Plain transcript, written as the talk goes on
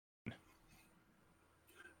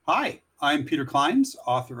Hi, I'm Peter Kleins,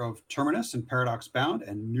 author of Terminus and Paradox Bound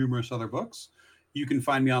and numerous other books. You can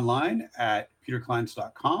find me online at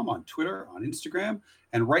peterkleins.com, on Twitter, on Instagram,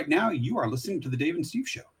 and right now you are listening to The Dave and Steve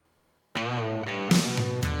Show.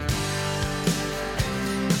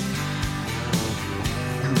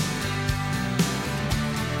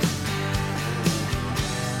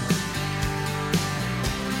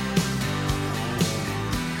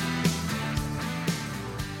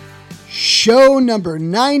 Show number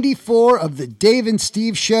 94 of the Dave and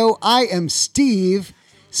Steve Show. I am Steve.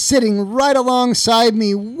 Sitting right alongside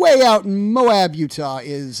me, way out in Moab, Utah,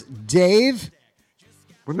 is Dave.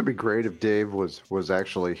 Wouldn't it be great if Dave was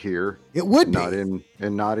actually here? It would be.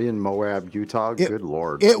 Not in Moab, Utah. Good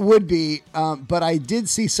Lord. It would be. But I did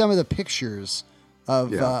see some of the pictures of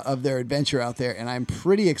their adventure out there, and I'm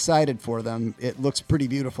pretty excited for them. It looks pretty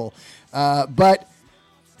beautiful. But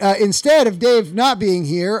instead of Dave not being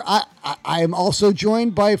here, I am also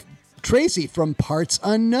joined by Tracy from Parts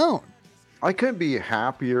Unknown. I couldn't be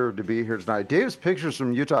happier to be here tonight. Dave's pictures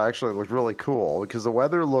from Utah actually looked really cool because the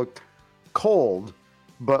weather looked cold,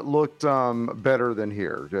 but looked better than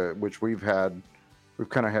here, which we've kind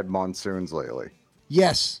of had monsoons lately.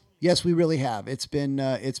 Yes, we really have. It's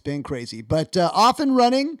been crazy, but off and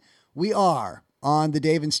running we are on the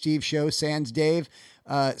Dave and Steve Show. Sans Dave.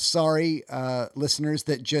 Sorry, listeners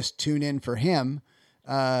that just tune in for him,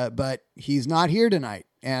 but he's not here tonight.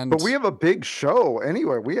 But we have a big show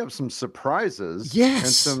anyway. We have some surprises,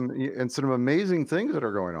 yes, and some amazing things that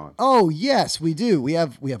are going on. Oh yes, we do. We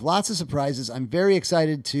have lots of surprises. I'm very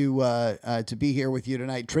excited to be here with you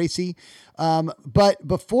tonight, Tracy. But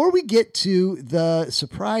before we get to the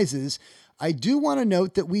surprises, I do want to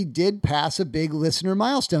note that we did pass a big listener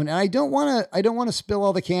milestone, and I don't want to spill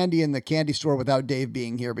all the candy in the candy store without Dave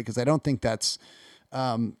being here, because I don't think that's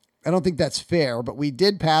fair. But we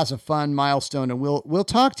did pass a fun milestone, and we'll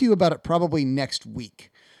talk to you about it probably next week.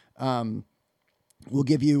 We'll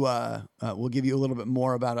give you a little bit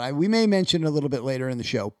more about it. We may mention it a little bit later in the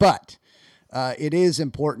show, but it is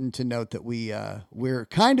important to note that we're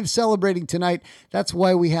kind of celebrating tonight. That's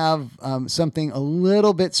why we have something a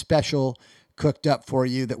little bit special cooked up for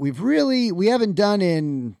you that we haven't done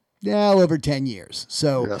in over 10 years.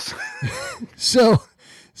 So, yes.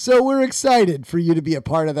 So we're excited for you to be a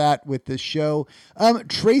part of that with this show.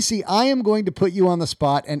 Tracy, I am going to put you on the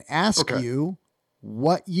spot and ask you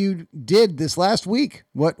what you did this last week.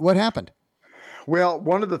 What happened? Well,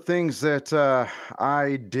 one of the things that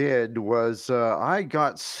I did was I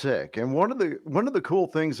got sick, and one of the cool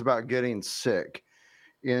things about getting sick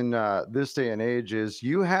in this day and age is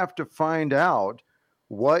you have to find out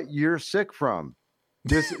what you're sick from.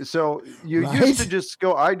 So you right? used to just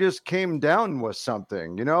go, I just came down with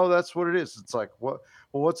something, that's what it is. It's like,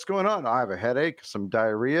 what's going on? I have a headache, some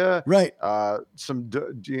diarrhea, right? Some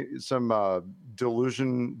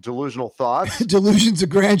delusional thoughts, delusions of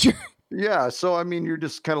grandeur. Yeah. So, I mean, you're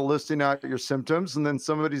just kind of listing out your symptoms, and then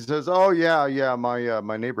somebody says, oh yeah,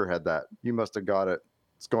 my neighbor had that. You must have got it.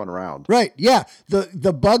 It's going around. Right. Yeah.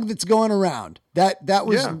 The bug that's going around that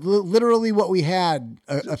was literally what we had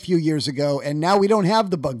a few years ago. And now we don't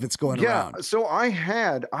have the bug that's going around. Yeah. So I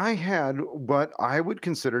had what I would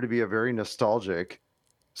consider to be a very nostalgic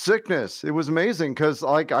sickness. It was amazing because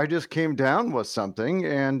I just came down with something,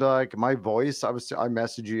 and my voice, I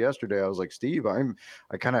messaged you yesterday. I was like, Steve, I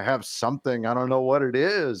kind of have something. I don't know what it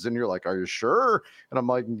is. And you're like, are you sure? And I'm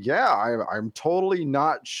like, yeah, I'm totally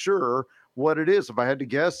not sure what it is. If I had to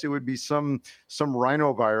guess, it would be some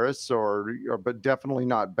rhinovirus or but definitely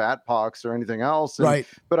not bat pox or anything else. And, right.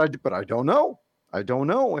 But I don't know.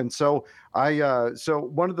 And so so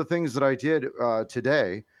one of the things that I did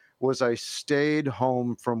today was I stayed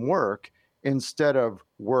home from work instead of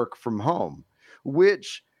work from home,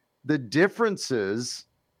 which the differences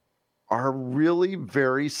are really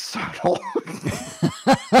very subtle.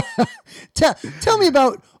 Tell me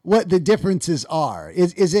about what the differences are.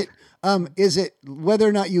 Is it whether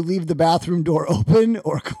or not you leave the bathroom door open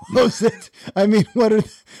or close it? I mean, what are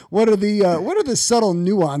the subtle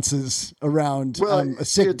nuances around a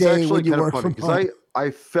sick day when you work from home? I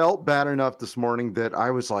felt bad enough this morning that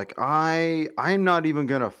I was like, I'm not even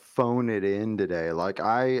going to phone it in today. Like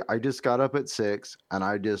I just got up at 6 and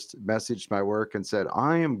I just messaged my work and said,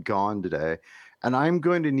 I am gone today and I'm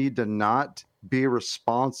going to need to not be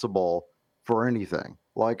responsible for anything.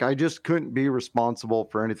 Like I just couldn't be responsible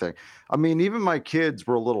for anything. I mean, even my kids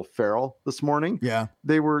were a little feral this morning. Yeah.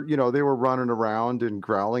 They were running around and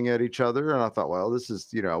growling at each other. And I thought, well, this is,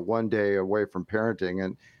 one day away from parenting.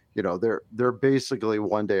 And they're basically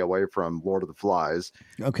one day away from Lord of the Flies.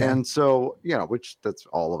 Okay. And so, which that's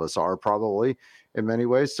all of us are probably. in many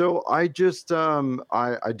ways. So I just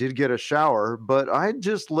I did get a shower, but I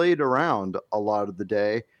just laid around a lot of the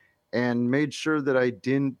day and made sure that I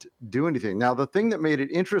didn't do anything. Now, the thing that made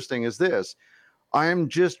it interesting is this: I'm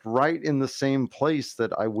just right in the same place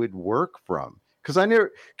that I would work from. Because I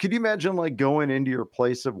never could you imagine like going into your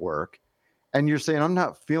place of work and you're saying, I'm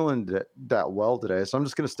not feeling that well today. So I'm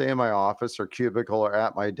just going to stay in my office or cubicle or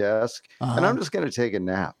at my desk and I'm just going to take a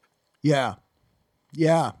nap. Yeah.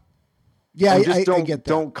 Yeah. Yeah. And just I get that.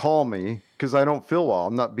 don't call me because I don't feel well.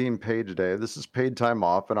 I'm not being paid today. This is paid time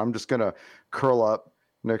off. And I'm just going to curl up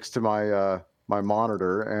next to my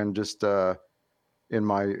monitor and just in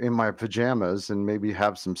my pajamas and maybe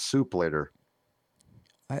have some soup later.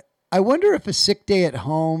 I wonder if a sick day at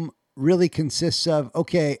home really consists of,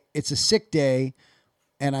 okay, it's a sick day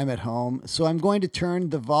and I'm at home, so I'm going to turn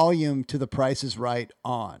the volume to The Price is Right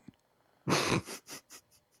on.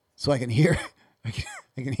 So I can hear I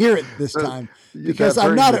can hear it this time because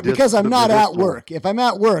I'm not at work. If I'm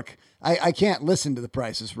at work, I can't listen to The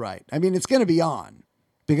Price is Right. I mean, it's going to be on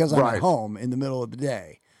because I'm at home in the middle of the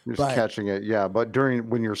day. You're just catching it, yeah. But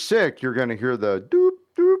when you're sick, you're going to hear the doop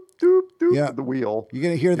doop doop doop the wheel. You're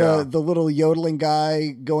going to hear the little yodeling guy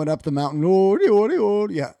going up the mountain.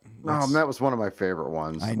 Yeah. That was one of my favorite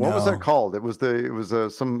ones. I know. What was that called? It was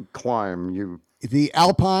some climb. The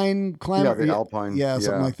Alpine climb. Yeah, the Alpine. Yeah,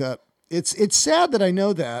 something like that. It's sad that I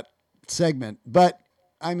know that segment, but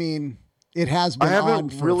I mean, it has been on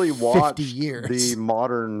for really 50 years. The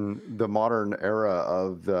modern era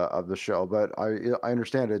of the show, but I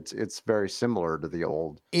understand it's very similar to the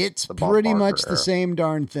old. It's pretty much the same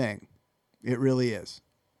darn thing. It really is.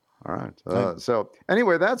 All right. So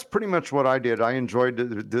anyway, that's pretty much what I did. I enjoyed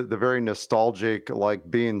the very nostalgic, like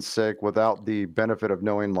being sick without the benefit of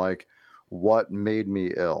knowing like what made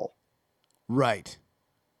me ill. Right.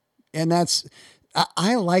 And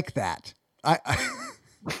I like that.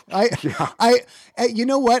 You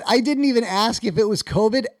know what? I didn't even ask if it was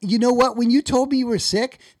COVID. You know what? When you told me you were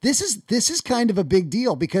sick, this is kind of a big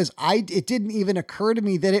deal because it didn't even occur to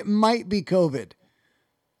me that it might be COVID.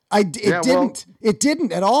 It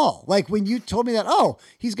didn't at all. Like when you told me that, oh,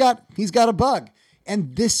 he's got a bug,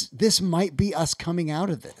 and this might be us coming out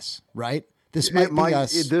of this, right? This might be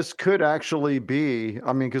us. This could actually be.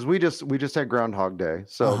 I mean, because we just had Groundhog Day,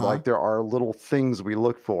 so like there are little things we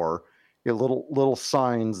look for, little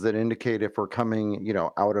signs that indicate if we're coming,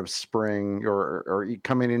 out of spring or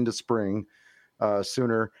coming into spring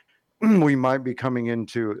sooner. We might be coming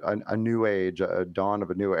into a new age, a dawn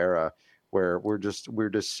of a new era, where we're just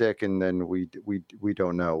sick and then we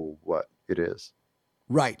don't know what it is.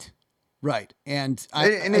 Right. And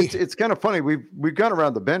it's kind of funny. We've gone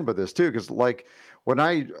around the bend with this too. Cause like when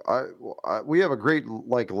we have a great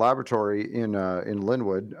like laboratory in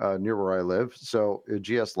Linwood, near where I live. So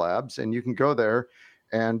GS Labs, and you can go there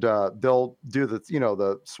and they'll do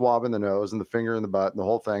the swab in the nose and the finger in the butt and the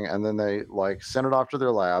whole thing. And then they like send it off to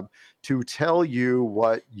their lab to tell you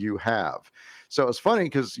what you have. So it's funny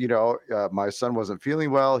because, my son wasn't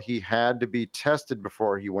feeling well. He had to be tested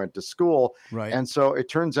before he went to school. Right. And so it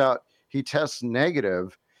turns out he tests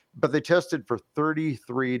negative, but they tested for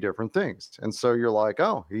 33 different things. And so you're like,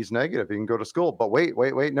 oh, he's negative. He can go to school. But wait.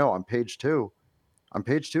 No, on page 2. On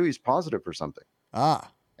page 2, he's positive for something.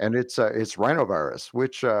 And it's rhinovirus,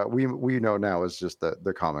 which we know now is just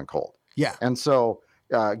the common cold. Yeah. And so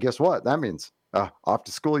guess what? That means off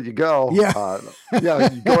to school you go. Yeah. You go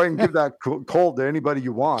ahead and give that cold to anybody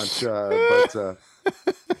you want.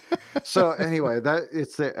 So anyway,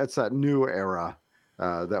 it's that new era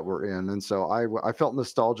that we're in, and so I felt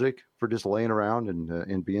nostalgic for just laying around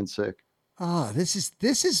and being sick. This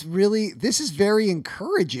is very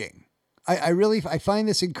encouraging. I find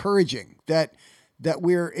this encouraging that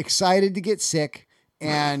we're excited to get sick,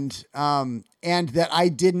 and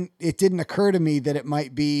that it didn't occur to me that it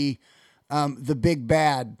might be the big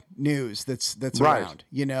bad news that's around,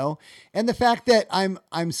 and the fact that I'm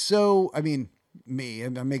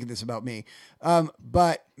making this about me,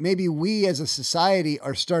 but maybe we as a society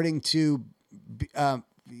are starting to,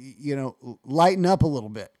 lighten up a little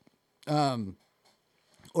bit,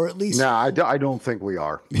 or at least. No, I don't think we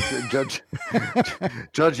are.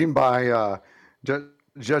 Judging by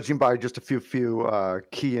just a few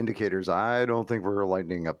key indicators, I don't think we're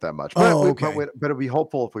lightening up that much. But, okay. But it'd be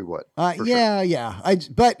hopeful if we would. Yeah. I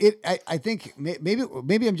think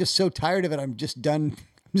maybe I'm just so tired of it. I'm just done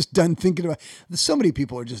thinking about it. So many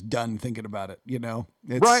people are just done thinking about it.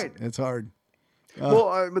 It's hard.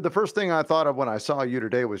 But the first thing I thought of when I saw you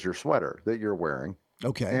today was your sweater that you're wearing.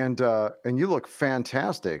 Okay. And you look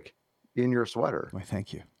fantastic in your sweater. Why,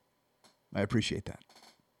 thank you. I appreciate that.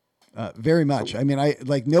 Very much. I mean, I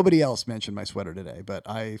like nobody else mentioned my sweater today, but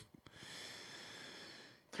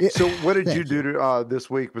So what did you thank do to, this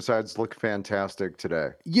week besides look fantastic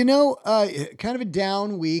today? Kind of a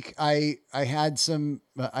down week. I had some,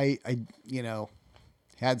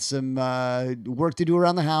 had some work to do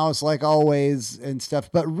around the house, like always, and stuff.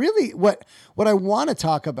 But really, what I want to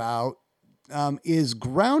talk about is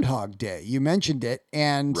Groundhog Day. You mentioned it,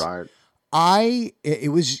 and Right.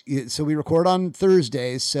 so we record on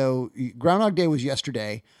Thursdays. So Groundhog Day was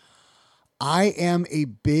yesterday. I am a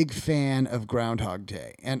big fan of Groundhog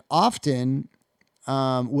Day, and often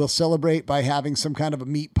we'll celebrate by having some kind of a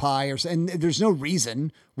meat pie and there's no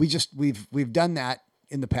reason. We've done that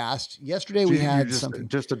in the past. Yesterday we had something.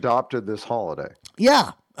 Just adopted this holiday.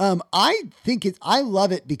 Yeah. I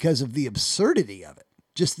love it because of the absurdity of it.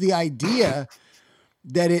 Just the idea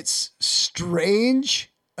that it's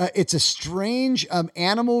strange. It's a strange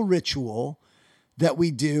animal ritual that we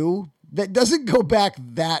do that doesn't go back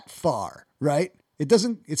that far, right?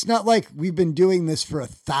 It's not like we've been doing this for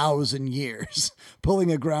 1,000 years,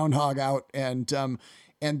 pulling a groundhog out and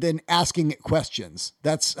then asking it questions.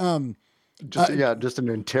 That's, just an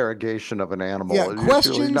interrogation of an animal. Yeah,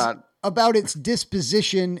 questions about its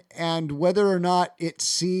disposition and whether or not it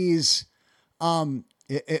sees,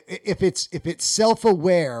 if it's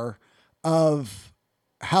self-aware of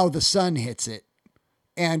how the sun hits it,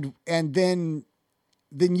 and then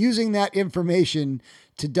using that information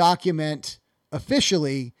to document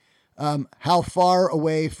officially how far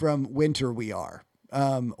away from winter we are,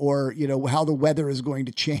 or how the weather is going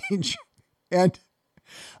to change. And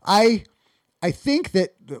I think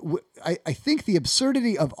that I think the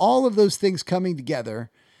absurdity of all of those things coming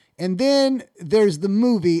together, and then there's the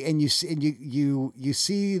movie, and you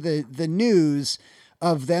see the news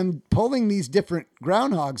of them pulling these different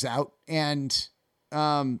groundhogs out and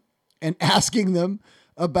asking them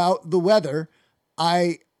about the weather.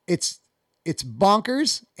 It's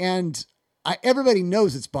bonkers, and everybody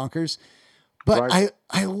knows it's bonkers, but right.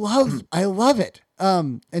 I love it.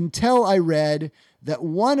 Until I read that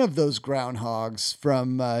one of those groundhogs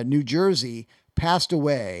from New Jersey passed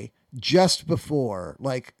away just before,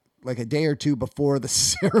 like a day or two before the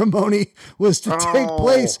ceremony was to take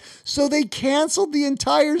place. So they canceled the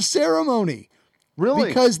entire ceremony. Really?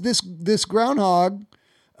 Because this groundhog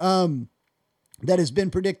that has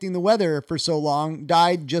been predicting the weather for so long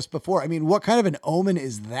died just before. I mean, what kind of an omen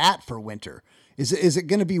is that for winter? Is it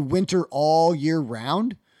going to be winter all year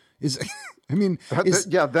round?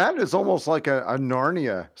 That is almost like a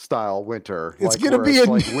Narnia style winter. It's going to be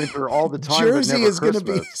like winter all the time. Jersey is going to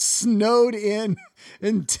be snowed in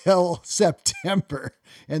until September,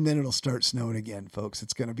 and then it'll start snowing again, folks.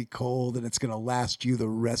 It's going to be cold, and it's going to last you the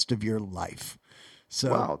rest of your life.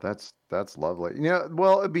 So wow, that's lovely. Yeah,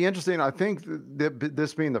 well, it'd be interesting. I think that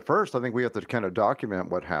this being the first, I think we have to kind of document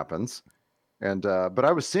what happens. And but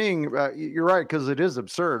I was seeing, you're right, because it is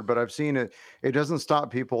absurd. But I've seen it. It doesn't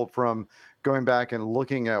stop people from going back and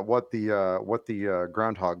looking at what the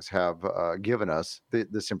groundhogs have given us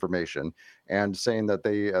this information, and saying that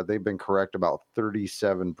they've been correct about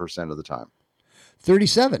 37% of the time.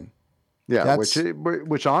 37. Yeah,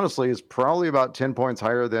 which honestly is probably about 10 points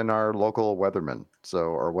higher than our local weathermen,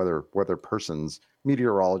 or weather persons,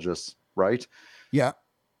 meteorologists, right? Yeah.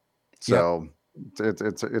 So. Yep.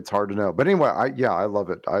 It's hard to know, but anyway, I love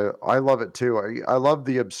it. I love it too. I love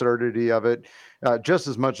the absurdity of it, just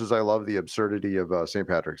as much as I love the absurdity of St.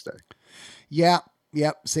 Patrick's Day. Yeah,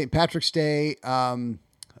 St. Patrick's Day. What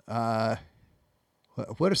are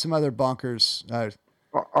some other bonkers?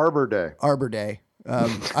 Arbor Day. Arbor Day.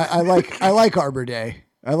 I like Arbor Day.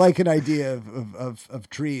 I like an idea of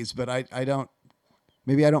trees, but I don't.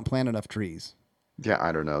 Maybe I don't plant enough trees. Yeah,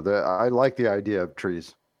 I don't know. I like the idea of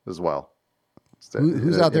trees as well.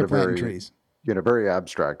 Who's out there planting trees? In a very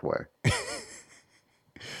abstract way.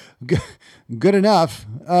 Good enough.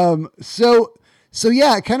 So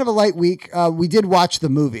yeah, kind of a light week. We did watch the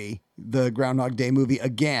movie, the Groundhog Day movie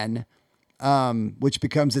again, which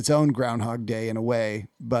becomes its own Groundhog Day in a way.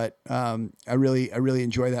 But I really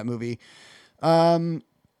enjoy that movie. Other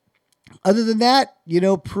than that,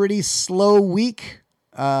 pretty slow week.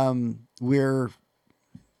 We're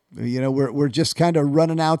just kind of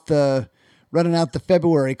running out the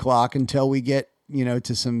February clock until we get,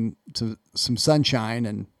 to some sunshine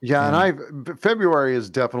and February is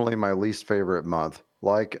definitely my least favorite month.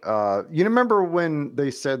 Like, you remember when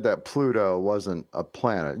they said that Pluto wasn't a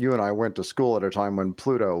planet? You and I went to school at a time when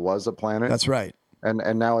Pluto was a planet. That's right.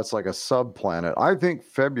 And now it's like a sub planet. I think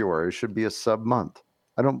February should be a sub month.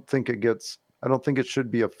 I don't think it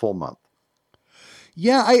should be a full month.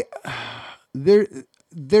 Yeah.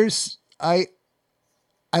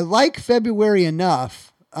 like February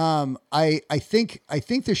enough. I think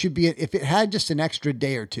there should be, if it had just an extra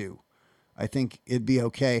day or two, I think it'd be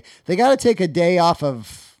okay. They got to take a day off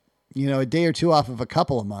of, a day or two off of a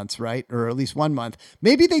couple of months, right? Or at least 1 month.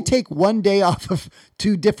 Maybe they take one day off of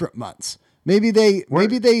 2 different months. Maybe they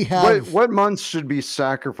have. What months should be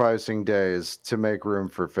sacrificing days to make room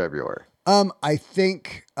for February? I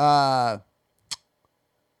think, I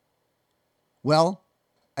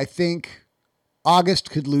think August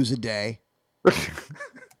could lose a day.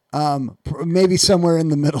 Maybe somewhere in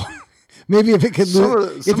the middle. Maybe if it could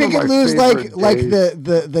lose, like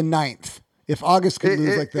the 9th. If August could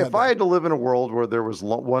lose like that. If I had to live in a world where there was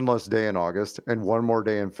one less day in August and one more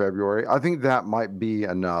day in February, I think that might be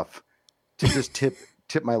enough to just tip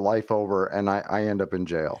my life over, and I end up in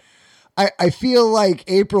jail. I feel like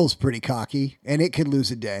April's pretty cocky, and it could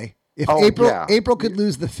lose a day. If April could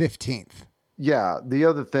lose the 15th. Yeah. The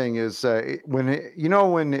other thing is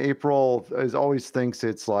when April always thinks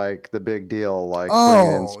it's like the big deal, like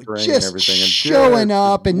bringing in spring just and everything, and showing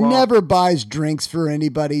up and never buys drinks for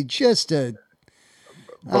anybody.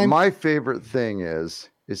 But my favorite thing is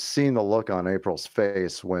seeing the look on April's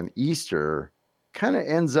face when Easter kind of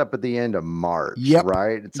ends up at the end of March,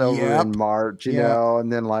 right? It's over in March, you know,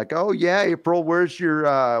 and then like, oh yeah, April, where's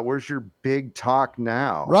your big talk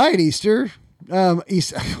now? Right, Easter.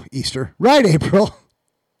 Easter. Right, April.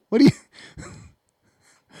 What do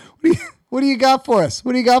you got for us?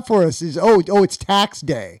 What do you got for us? It's tax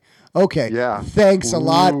day. Okay. Yeah. Thanks a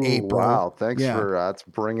lot, April. Wow. Thanks for that's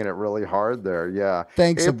bringing it really hard there. Yeah.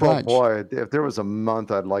 Thanks, April, a bunch. Boy, if there was a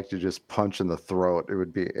month I'd like to just punch in the throat, it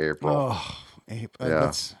would be April. Oh, April.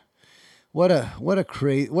 Yeah. What a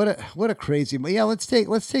crazy. Yeah. Let's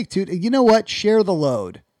take 2. You know what? Share the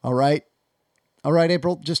load. All right,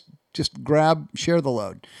 April. Just share the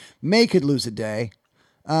load. May could lose a day.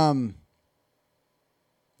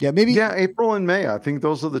 Maybe. Yeah, April and May. I think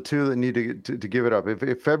those are the 2 that need to give it up.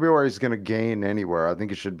 If February is going to gain anywhere, I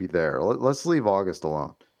think it should be there. Let's leave August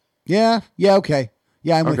alone. Yeah. Okay.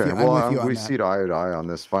 Yeah, I'm with you. Well, I'm with you on we see eye to eye on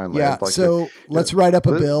this finally. Yeah. Let's write up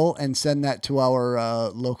a bill and send that to our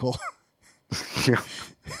local.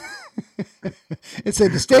 It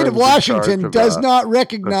said the state of Washington does not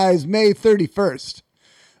recognize May 31st.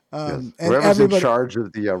 And whoever's in charge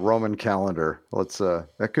of the Roman calendar,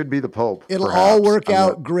 that could be the Pope. It'll all work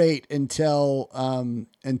out great until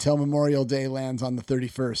Memorial Day lands on the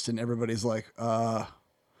 31st, and everybody's like,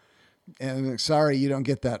 and sorry, you don't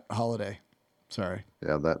get that holiday. Sorry.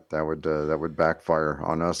 Yeah, that would backfire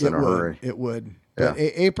on us in a hurry. It would. But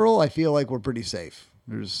April, I feel like we're pretty safe.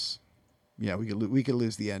 We could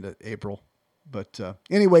lose the end of April. But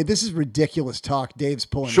anyway, this is ridiculous talk. Dave's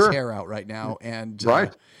pulling his hair out right now, and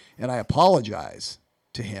I apologize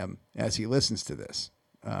to him as he listens to this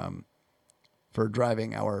for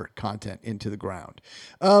driving our content into the ground.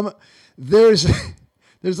 There's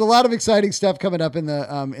a lot of exciting stuff coming up in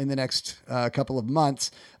the next couple of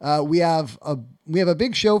months. We have a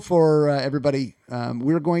big show for everybody.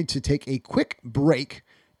 We're going to take a quick break,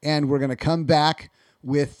 and we're going to come back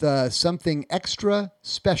with something extra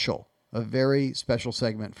special. A very special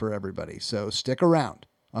segment for everybody. So stick around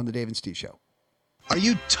on the Dave and Steve Show. Are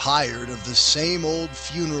you tired of the same old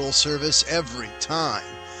funeral service every time?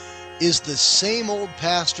 Is the same old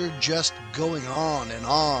pastor just going on and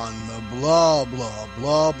on, the blah, blah,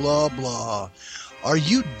 blah, blah, blah? Are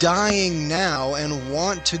you dying now and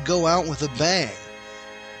want to go out with a bang?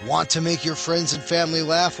 Want to make your friends and family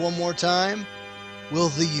laugh one more time? Will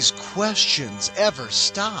these questions ever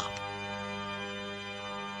stop?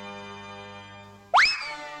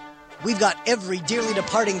 We've got every dearly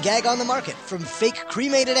departing gag on the market, from fake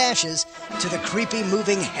cremated ashes to the creepy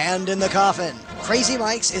moving hand in the coffin. Crazy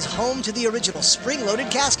Mike's is home to the original spring-loaded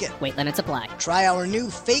casket. Weight limits apply. Try our new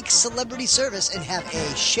fake celebrity service and have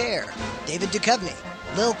a Cher, David Duchovny,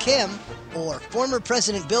 Lil' Kim, or former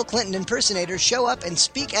President Bill Clinton impersonators show up and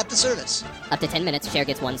speak at the service. Up to 10 minutes, Cher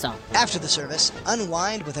gets 1 song. After the service,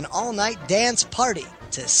 unwind with an all-night dance party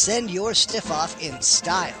to send your stiff off in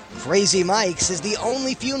style. Crazy Mike's is the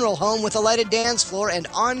only funeral home with a lighted dance floor and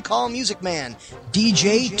on-call music man,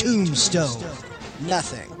 DJ Tombstone.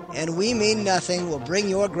 Nothing, and we mean nothing, will bring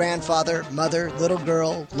your grandfather, mother, little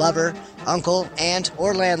girl, lover, uncle, aunt,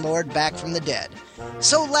 or landlord back from the dead.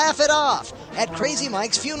 So laugh it off at Crazy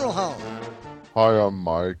Mike's Funeral Home. Hi, I'm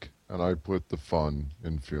Mike, and I put the fun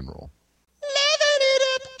in funeral. Living it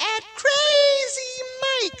up at Crazy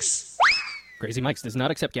Mike's. Crazy Mike's does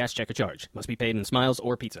not accept gas check or charge. Must be paid in smiles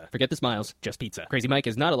or pizza. Forget the smiles, just pizza. Crazy Mike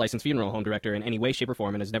is not a licensed funeral home director in any way, shape, or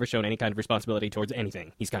form and has never shown any kind of responsibility towards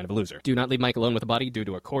anything. He's kind of a loser. Do not leave Mike alone with a body due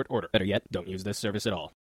to a court order. Better yet, don't use this service at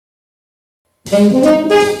all. Oh,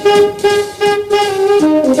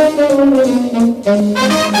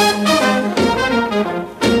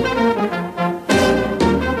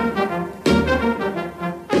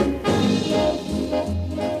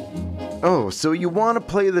 so you want to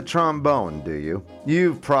play the trombone, do you?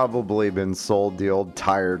 You've probably been sold the old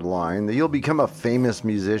tired line that you'll become a famous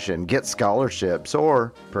musician, get scholarships,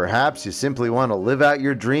 or perhaps you simply want to live out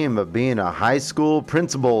your dream of being a high school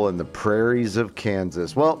principal in the prairies of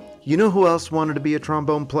Kansas. Well, you know who else wanted to be a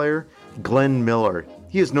trombone player? Glenn Miller.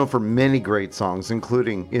 He is known for many great songs,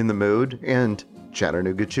 including In the Mood and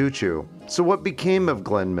Chattanooga Choo Choo. So what became of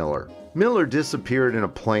Glenn Miller? Miller disappeared in a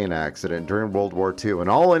plane accident during World War II, and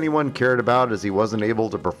all anyone cared about is he wasn't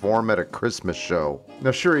able to perform at a Christmas show.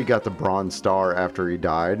 Now sure, he got the Bronze Star after he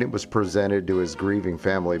died, and it was presented to his grieving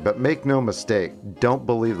family, but make no mistake, don't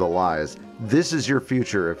believe the lies. This is your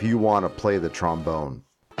future if you want to play the trombone.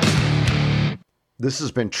 This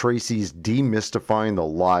has been Tracy's Demystifying the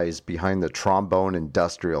Lies Behind the Trombone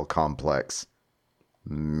Industrial Complex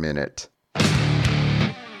Minute.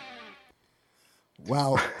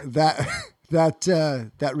 Wow, that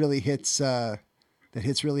really hits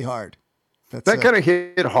really hard. That kind of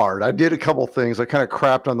hit hard. I did a couple things. I kind of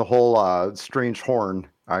crapped on the whole strange horn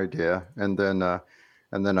idea, and then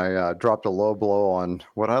I dropped a low blow on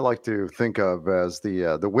what I like to think of as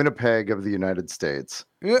the Winnipeg of the United States,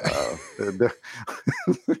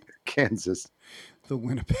 Kansas. The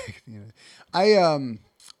Winnipeg. I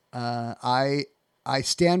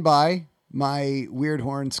stand by my weird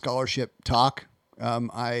horn scholarship talk.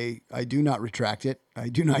 I do not retract it. I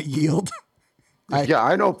do not yield.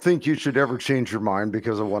 I don't think you should ever change your mind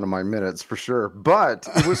because of one of my minutes for sure. But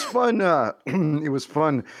it was fun. It was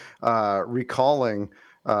fun recalling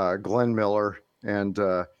Glenn Miller and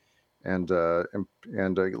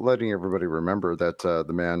letting everybody remember that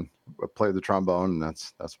the man played the trombone, and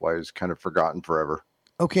that's why he's kind of forgotten forever.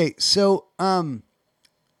 Okay, so a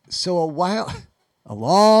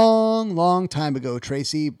long time ago,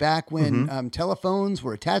 Tracy, back when telephones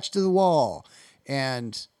were attached to the wall,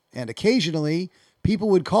 and occasionally people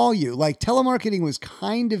would call you. Like, telemarketing was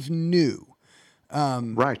kind of new,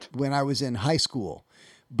 right, when I was in high school,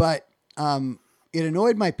 but it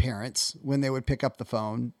annoyed my parents when they would pick up the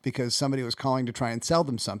phone because somebody was calling to try and sell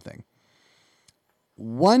them something.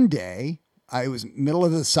 One day, I was middle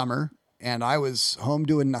of the summer, and I was home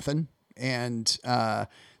doing nothing, and the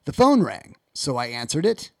phone rang. So I answered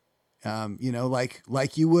it,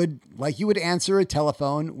 like you would answer a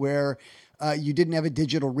telephone where you didn't have a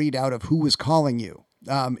digital readout of who was calling you.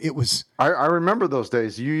 It was. I remember those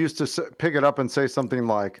days. You used to pick it up and say something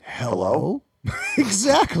like, "Hello."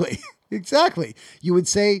 Exactly. You would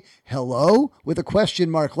say hello with a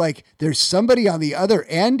question mark, like there's somebody on the other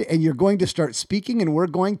end and you're going to start speaking and we're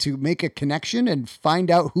going to make a connection and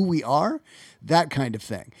find out who we are, that kind of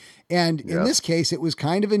thing. And in this case, it was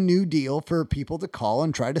kind of a new deal for people to call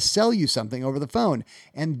and try to sell you something over the phone.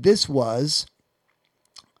 And this was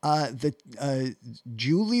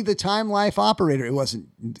Julie, the Time Life operator. It wasn't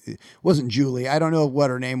Julie. I don't know what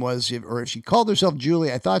her name was, or if she called herself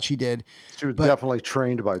Julie. I thought she did. She was definitely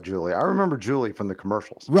trained by Julie. I remember Julie from the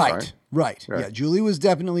commercials. Right. Yeah, Julie was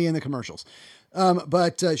definitely in the commercials.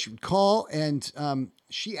 But she would call and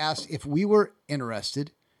she asked if we were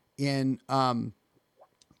interested in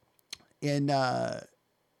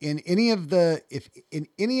any of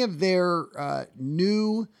their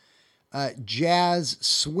new jazz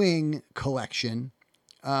swing collection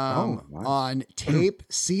on tape,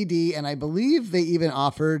 CD, and I believe they even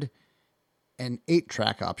offered an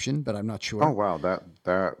 8-track option, but I'm not sure. Oh wow,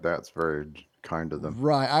 that's very kind of them.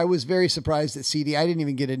 Right, I was very surprised at CD. I didn't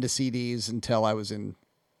even get into CDs until I was in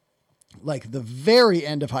like the very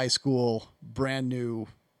end of high school, brand new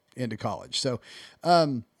into college. So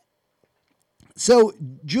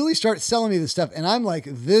Julie starts selling me this stuff, and I'm like,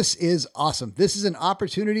 this is awesome. This is an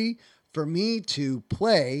opportunity for me to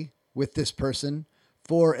play with this person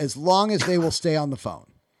for as long as they will stay on the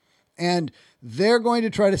phone. And they're going to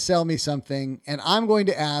try to sell me something, and I'm going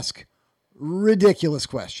to ask ridiculous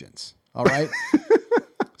questions. All right.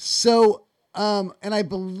 So, and I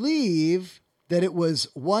believe that it was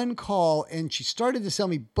one call, and she started to sell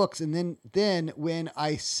me books. And then when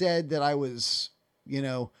I said that I was,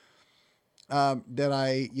 that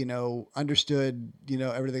I, understood,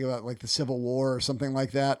 everything about like the Civil War or something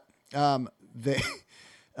like that.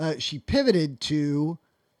 She pivoted to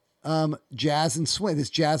jazz and swing, this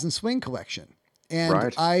jazz and swing collection.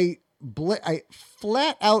 And I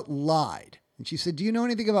flat out lied And she said, "Do you know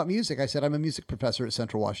anything about music?" I said, "I'm a music professor at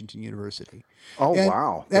Central Washington University." Oh, And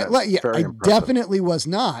wow. I Impressive. definitely was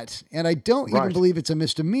not. And I don't even Right. believe it's a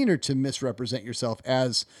misdemeanor to misrepresent yourself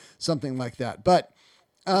as something like that. But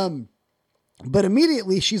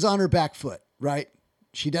immediately she's on her back foot, right?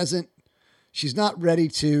 She's not ready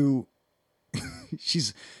to,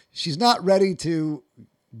 she's not ready to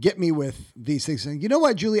get me with these things. And you know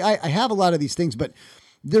what, Julie, I have a lot of these things, but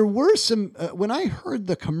there were some, when I heard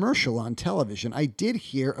the commercial on television, I did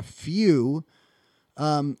hear a few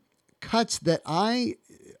cuts that I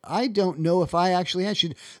don't know if I actually had.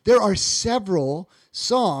 There are several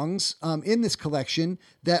songs in this collection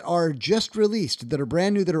that are just released, that are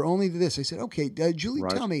brand new, that are only this. I said, okay, Julie,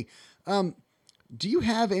 Right. tell me, do you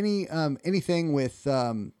have anything with,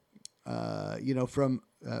 from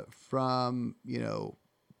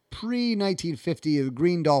pre-1950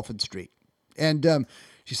 Green Dolphin Street? And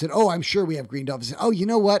she said, "Oh, I'm sure we have Green Dolphins." Oh, you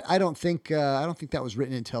know what? I don't think that was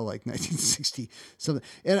written until like 1960 something.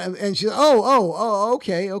 And she said, "Oh,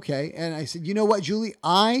 okay." And I said, "You know what, Julie?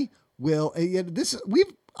 I will."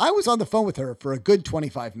 I was on the phone with her for a good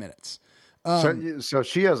 25 minutes. So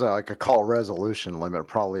she has a call resolution limit,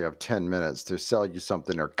 probably of 10 minutes to sell you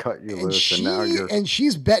something or cut you loose. And now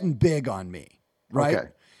she's betting big on me, right? Okay.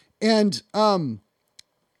 And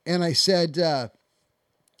I said,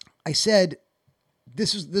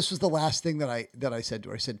 this was the last thing that I said to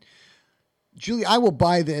her. I said, "Julie, I will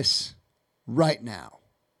buy this right now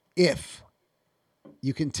if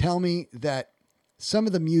you can tell me that some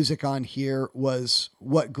of the music on here was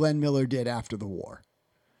what Glenn Miller did after the war."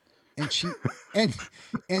 And she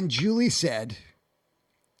and Julie said,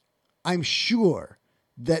 I'm sure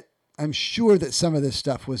that some of this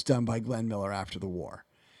stuff was done by Glenn Miller after the war."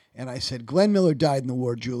 And I said, "Glenn Miller died in the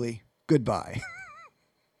war, Julie. Goodbye."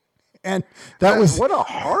 And that was what a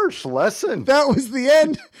harsh lesson. That was the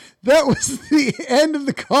end. That was the end of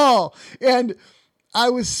the call. And I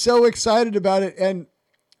was so excited about it. And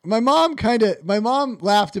my mom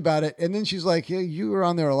laughed about it. And then she's like, "Yeah, you were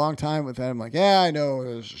on there a long time with that." I'm like, "Yeah, I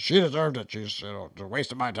know. She deserved it. She's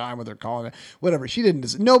wasting my time with her calling it. Whatever. She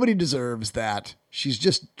didn't. Nobody deserves that. She's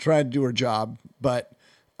just trying to do her job." But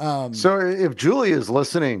so if Julie is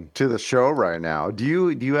listening to the show right now, do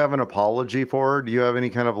you have an apology for her? Do you have any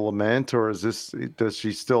kind of lament, or does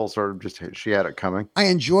she still sort of she had it coming? I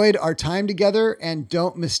enjoyed our time together, and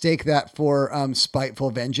don't mistake that for spiteful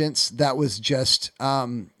vengeance. That was just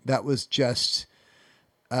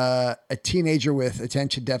a teenager with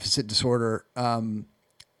attention deficit disorder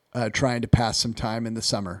trying to pass some time in the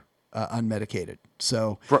summer unmedicated.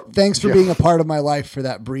 So thanks for being a part of my life for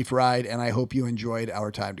that brief ride, and I hope you enjoyed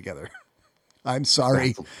our time together. I'm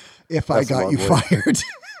sorry if I got you fired.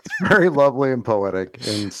 Very lovely and poetic,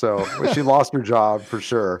 and so she lost her job for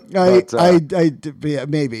sure. Yeah,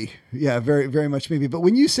 maybe, yeah, very, very much maybe. But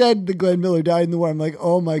when you said the Glenn Miller died in the war, I'm like,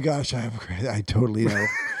 oh my gosh, I totally know.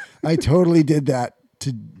 I totally did that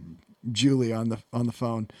to Julie on the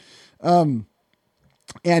phone,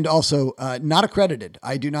 and also not accredited.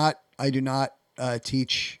 I do not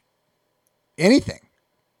teach anything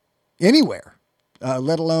anywhere,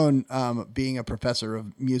 let alone being a professor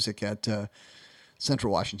of music at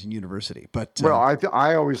Central Washington University. But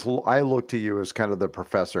I look to you as kind of the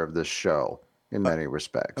professor of this show in many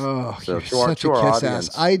respects. Oh, so you're such a kiss ass.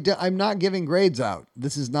 I'm not giving grades out.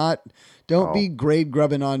 This is not. Don't be grade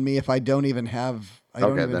grubbing on me if I don't even have.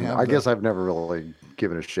 I guess I've never really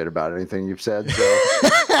given a shit about anything you've said.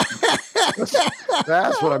 So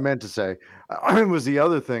that's what I meant to say. It was the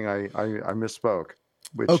other thing I misspoke,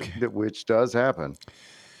 which does happen.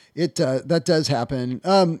 That does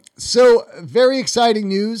happen. So very exciting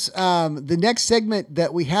news. The next segment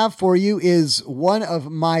that we have for you is one of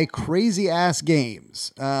my crazy ass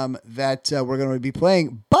games that we're going to be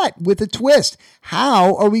playing, but with a twist.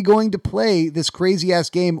 How are we going to play this crazy ass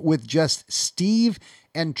game with just Steve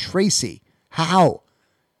and Tracy? How?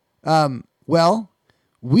 Well,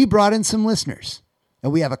 we brought in some listeners,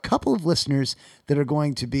 and we have a couple of listeners that are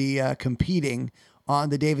going to be competing on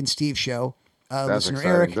the Dave and Steve show. That's listener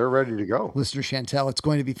exciting. Eric, they're ready to go. Listener Chantel, it's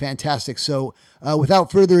going to be fantastic. So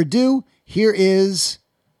without further ado, here is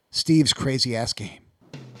Steve's crazy ass game.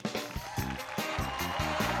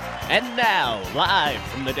 And now, live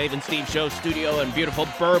from the Dave and Steve Show studio in beautiful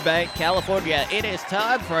Burbank, California, it is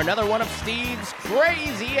time for another one of Steve's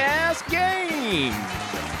crazy ass games.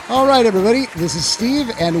 All right, everybody, this is Steve,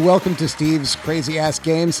 and welcome to Steve's Crazy Ass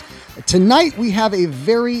Games. Tonight, we have a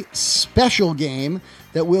very special game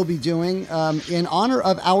that we'll be doing in honor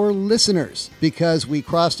of our listeners, because we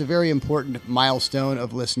crossed a very important milestone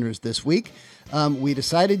of listeners this week. we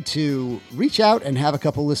decided to reach out and have a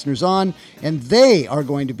couple listeners on, and they are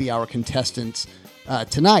going to be our contestants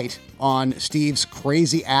tonight on Steve's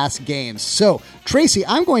Crazy Ass Games. So, Tracy,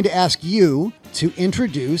 I'm going to ask you to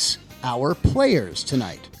introduce our players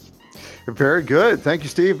tonight. Very good. Thank you,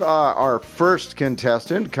 Steve. Our first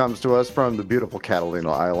contestant comes to us from the beautiful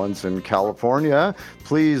Catalina Islands in California.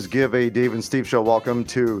 Please give a Dave and Steve Show welcome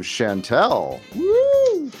to Chantel.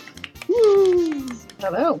 Woo! Woo!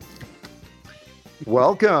 Hello.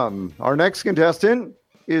 Welcome. Our next contestant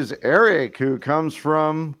is Eric, who comes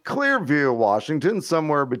from Clearview, Washington,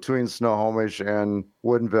 somewhere between Snohomish and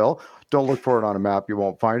Woodinville. Don't look for it on a map. You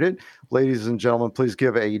won't find it. Ladies and gentlemen, please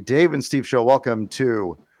give a Dave and Steve Show welcome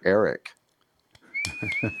to Eric.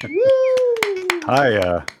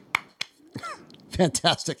 Hi.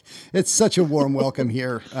 Fantastic. It's such a warm welcome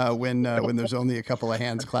here when there's only a couple of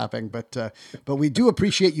hands clapping, but we do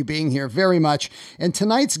appreciate you being here very much. And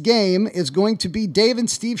tonight's game is going to be Dave and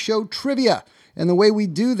Steve Show trivia. And the way we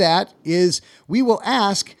do that is we will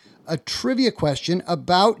ask a trivia question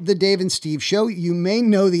about the Dave and Steve Show. You may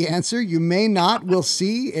know the answer. You may not. We'll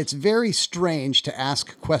see. It's very strange to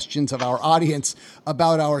ask questions of our audience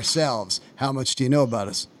about ourselves. How much do you know about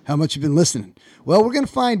us? How much have you been listening? Well, we're going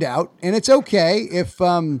to find out, and it's okay if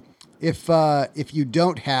you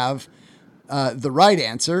don't have the right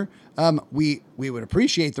answer. We would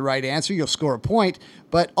appreciate the right answer. You'll score a point.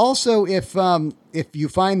 But also, if you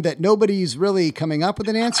find that nobody's really coming up with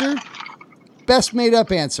an answer, best made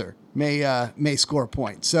up answer may score a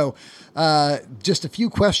point. So, just a few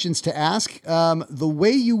questions to ask. The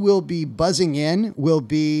way you will be buzzing in will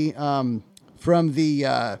be from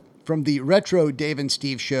the retro Dave and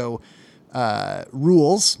Steve Show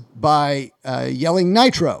rules by yelling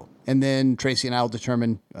nitro, and then Tracy and I will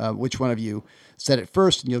determine which one of you said it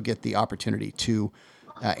first, and you'll get the opportunity to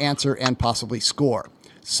answer and possibly score.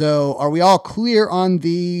 So, are we all clear on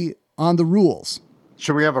the rules?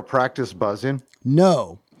 Should we have a practice buzz-in?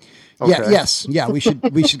 No. Okay. Yeah. Yes. Yeah. We should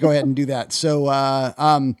go ahead and do that. So,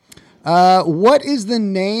 what is the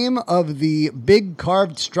name of the big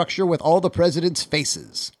carved structure with all the presidents'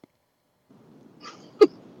 faces?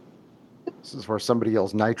 This is where somebody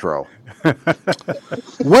yells nitro.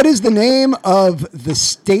 What is the name of the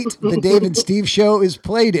state the Dave and Steve Show is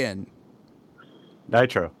played in?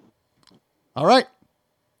 Nitro. All right.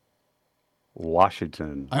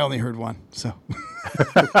 Washington. I only heard one, so.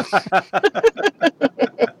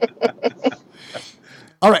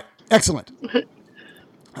 All right. Excellent.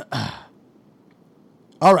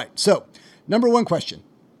 All right. So, number one question.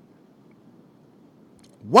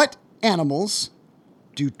 What animals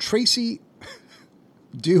does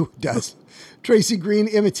Tracy Green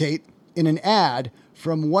imitate in an ad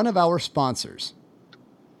from one of our sponsors?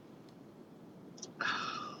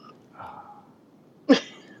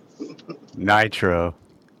 Nitro.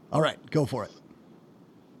 All right, go for it.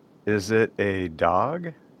 Is it a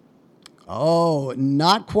dog? Oh,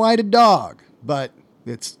 not quite a dog, but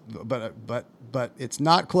it's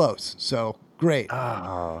not close. So great.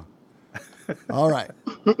 Oh. All right.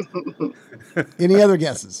 Any other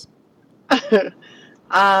guesses?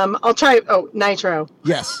 I'll try. Oh, nitro.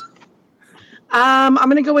 Yes. I'm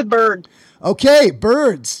going to go with bird. Okay,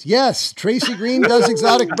 Birds. Yes, Tracy Green Does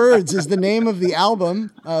Exotic Birds is the name of the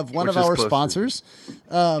album of one of our sponsors.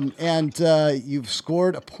 And you've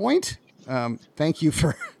scored a point. Thank you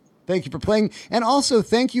for playing. And also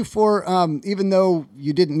thank you for, even though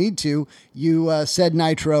you didn't need to, you said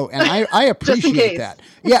nitro. And I appreciate that.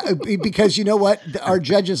 Yeah, because you know what? Our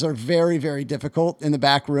judges are very, very difficult in the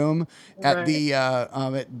back room at the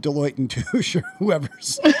at Deloitte and Touche or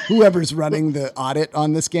whoever's running the audit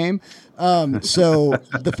on this game. So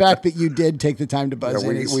the fact that you did take the time to buzz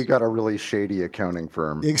in. We got a really shady accounting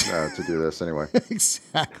firm to do this anyway.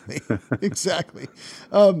 Exactly.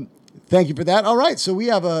 Thank you for that. All right, so we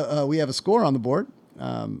have a score on the board.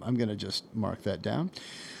 I'm going to just mark that down.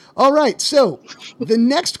 All right, so the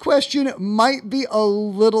next question might be a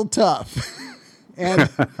little tough, and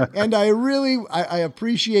I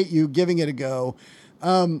appreciate you giving it a go.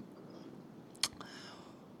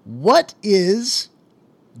 What is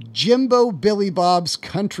Jimbo Billy Bob's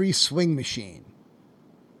country swing machine?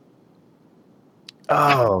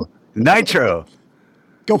 Oh, nitro.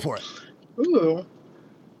 Go for it. Ooh.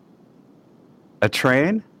 A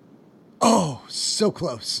train? Oh, so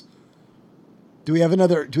close. Do we have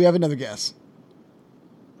another guess?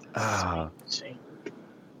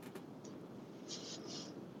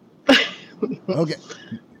 Okay.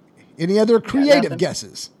 Any other creative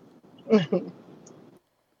guesses?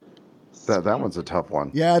 That one's a tough one.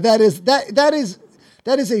 Yeah, that is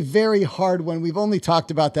that is a very hard one. We've only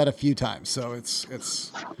talked about that a few times, so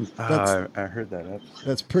I heard that.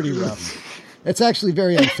 That's pretty rough. It's actually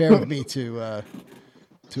very unfair of me to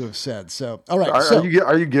have said. So, all right.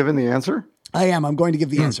 Are you giving the answer? I am. I'm going to give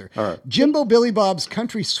the answer. All right. Jimbo Billy Bob's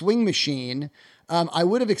Country Swing Machine. I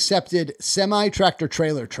would have accepted semi-tractor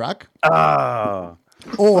trailer truck. Oh.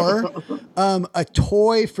 Or a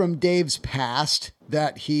toy from Dave's past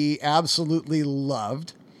that he absolutely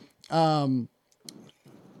loved. And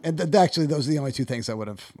actually, those are the only two things I would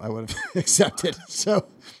have accepted. So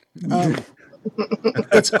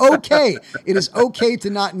it's okay. It is okay to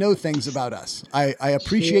not know things about us. I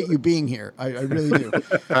appreciate you being here. I really do. In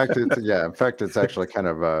fact, it's actually kind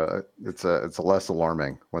of it's less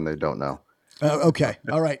alarming when they don't know. Okay.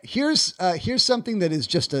 All right. Here's something that is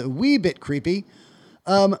just a wee bit creepy.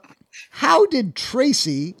 How did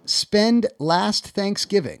Tracy spend last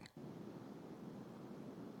Thanksgiving?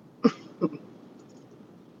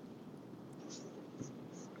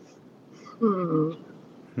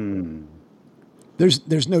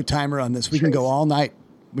 There's no timer on this. We can go all night.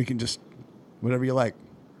 We can just whatever you like.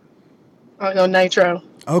 I'll go Nitro.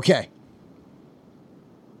 Okay.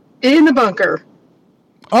 In the bunker.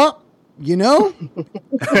 Oh, you're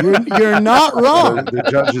not wrong. The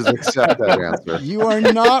judges accept that answer. You are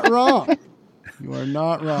not wrong. You are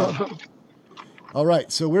not wrong. All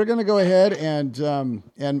right, so we're going to go ahead and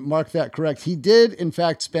mark that correct. He did, in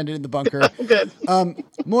fact, spend it in the bunker. Good.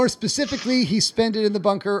 More specifically, he spent it in the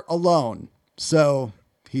bunker alone. So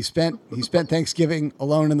he spent Thanksgiving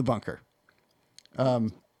alone in the bunker,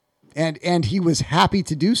 and he was happy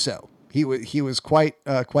to do so. He was quite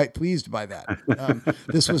pleased by that.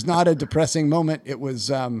 This was not a depressing moment. It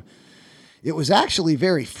was actually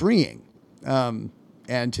very freeing. And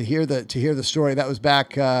to hear the story, that was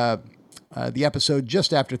back the episode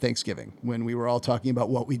just after Thanksgiving when we were all talking about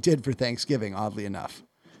what we did for Thanksgiving. Oddly enough.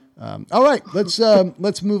 All right,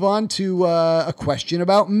 let's move on to a question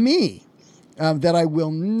about me that I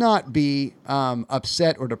will not be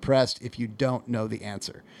upset or depressed if you don't know the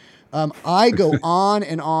answer. I go on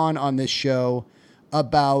and on this show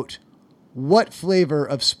about what flavor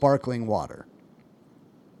of sparkling water.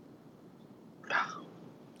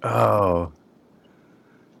 Oh.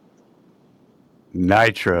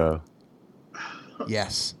 Nitro.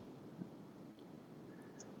 Yes.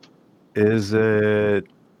 Is it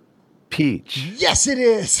peach? Yes, it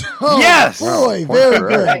is. Oh, yes. Boy, very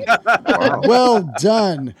good. Wow. Well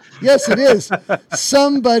done. Yes, it is.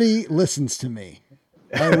 Somebody listens to me.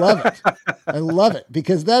 I love it. I love it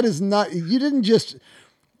because that is not, you didn't just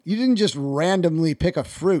randomly pick a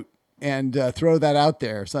fruit and throw that out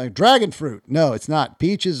there. It's like dragon fruit. No, it's not.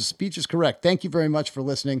 Peach is correct. Thank you very much for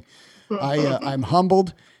listening. I'm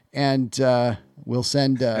humbled, and we'll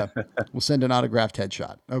send an autographed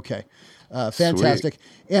headshot. Okay. Fantastic.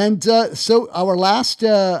 Sweet. And so our last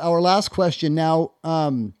question now,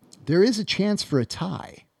 there is a chance for a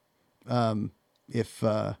tie.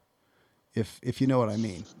 If you know what I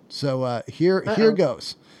mean. So here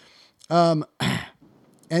goes. And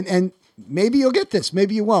maybe you'll get this,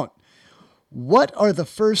 maybe you won't. What are the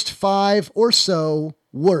first 5 or so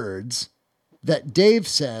words that Dave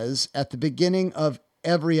says at the beginning of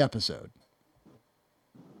every episode?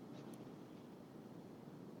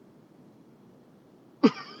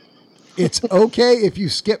 It's okay if you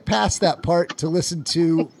skip past that part to listen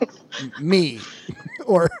to me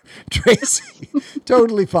or Tracy.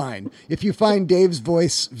 Totally fine. If you find Dave's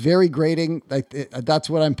voice very grating, that's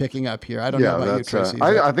what I'm picking up here. I don't know about you, Tracy.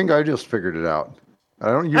 I think I just figured it out.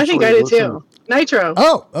 I think I did too. Nitro.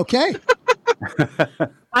 Oh, okay.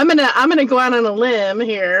 I'm gonna go out on a limb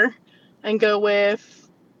here and go with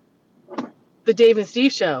the Dave and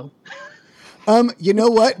Steve show. You know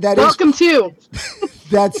what? Welcome to.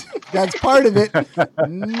 That's part of it.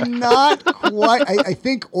 Not quite. I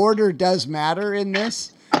think order does matter in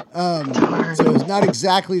this. So it's not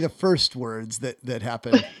exactly the first words that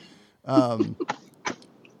happen.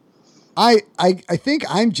 I think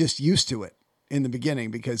I'm just used to it in the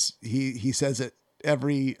beginning because he says it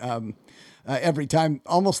every time,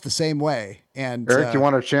 almost the same way. And Eric, you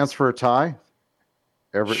want a chance for a tie?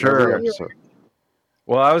 Every episode.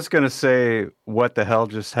 Well, I was going to say, what the hell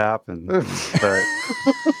just happened? But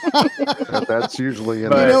that's usually in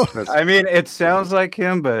there. I mean, it sounds like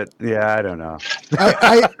him, but yeah, I don't know.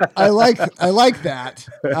 I like that.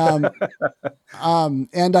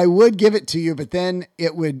 And I would give it to you, but then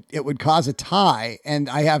it would cause a tie, and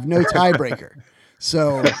I have no tiebreaker.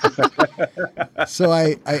 So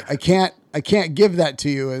I can't give that to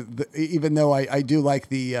you, even though I do like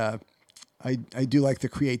the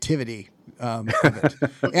creativity of it.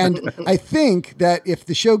 And I think that if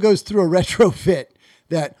the show goes through a retrofit,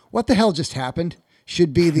 that what the hell just happened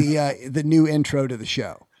should be the new intro to the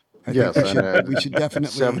show. I think we should definitely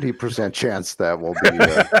 70% chance that will be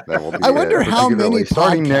I wonder how many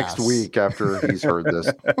starting podcasts. next week after he's heard this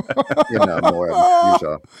in Moab,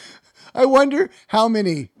 Utah. I wonder how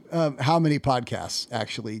many podcasts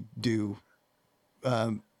actually do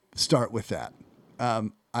start with that.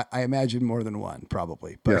 I imagine more than one,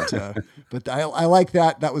 probably, but but I like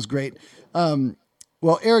that. That was great.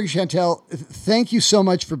 Well, Eric, Chantel, thank you so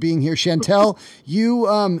much for being here. Chantel,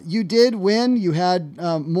 you did win. You had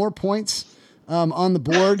more points on the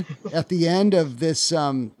board at the end of this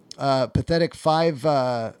pathetic five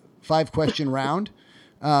question round.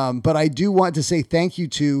 But I do want to say thank you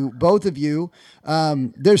to both of you.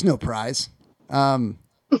 There's no prize.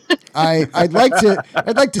 I'd like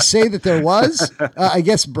to say that there was, I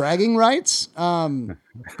guess, bragging rights. I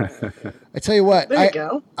tell you what, There you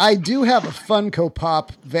go. I do have a Funko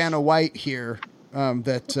Pop Vanna White here.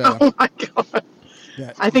 That Oh my God.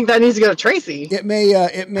 I think that needs to go to Tracy. it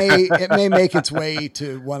may make its way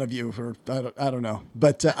to one of you, or I don't know,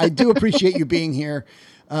 but I do appreciate you being here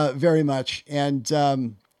very much, and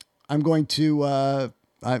I'm going to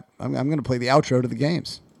I'm going to play the outro to the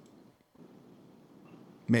games.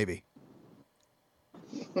 Maybe.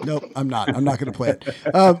 Nope, I'm not. I'm not going to play it.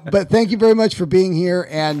 But thank you very much for being here,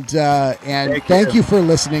 and thank you for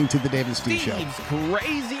listening to the Dave and Steve Show. Steve's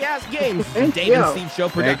Crazy Ass Games, the Thank Dave you. and Steve Show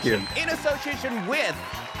Thank you. production in association with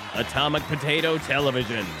Atomic Potato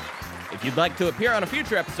Television. If you'd like to appear on a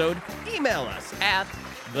future episode, email us at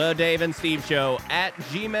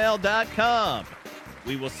thedaveandsteveshow@gmail.com.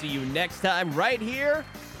 We will see you next time right here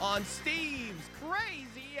on Steve's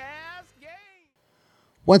Crazy Ass Games.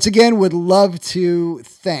 Once again, would love to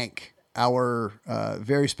thank our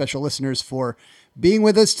very special listeners for being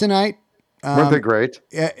with us tonight. Weren't they great?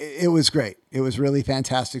 It was great. It was really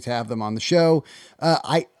fantastic to have them on the show.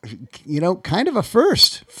 Kind of a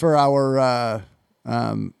first for our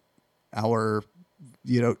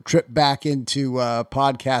trip back into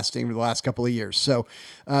podcasting for the last couple of years. So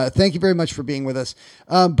thank you very much for being with us.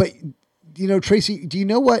 But Tracy, do you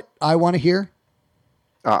know what I want to hear?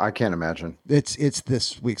 I can't imagine. It's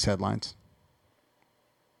this week's headlines.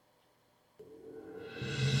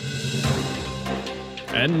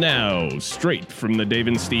 And now, straight from the Dave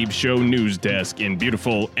and Steve Show news desk in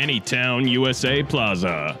beautiful Anytown, USA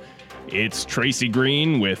Plaza, it's Tracy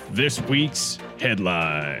Green with this week's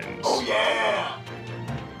headlines. Oh, yeah.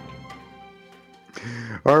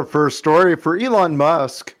 Our first story for Elon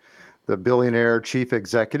Musk, the billionaire chief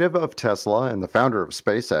executive of Tesla and the founder of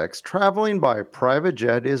SpaceX, traveling by private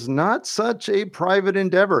jet is not such a private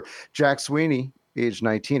endeavor. Jack Sweeney, age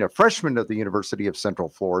 19, a freshman at the University of Central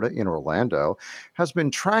Florida in Orlando, has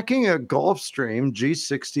been tracking a Gulfstream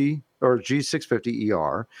G60 or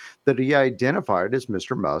G650ER that he identified as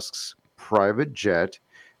Mr. Musk's private jet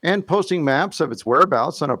and posting maps of its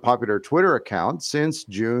whereabouts on a popular Twitter account since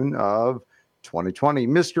June of 2020.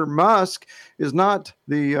 Mr. Musk is not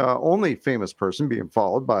the only famous person being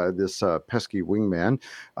followed by this pesky wingman,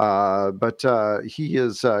 but he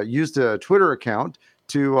has used a Twitter account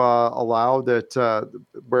to allow that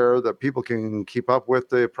where the people can keep up with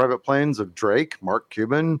the private planes of Drake, Mark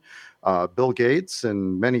Cuban, Bill Gates,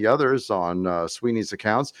 and many others on Sweeney's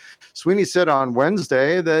accounts. Sweeney said on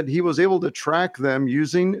Wednesday that he was able to track them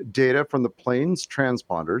using data from the plane's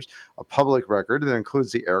transponders, a public record that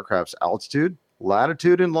includes the aircraft's altitude,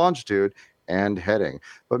 latitude, and longitude, and heading.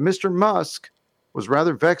 But Mr. Musk was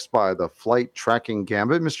rather vexed by the flight tracking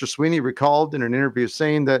gambit. Mr. Sweeney recalled in an interview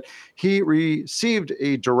saying that he received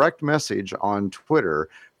a direct message on Twitter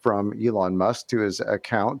from Elon Musk to his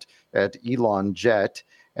account at Elon Jet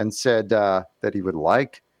and said that he would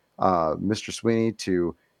like Mr. Sweeney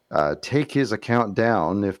to take his account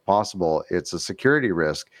down if possible. It's a security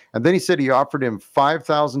risk. And then he said he offered him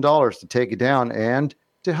 $5,000 to take it down and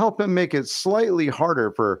to help him make it slightly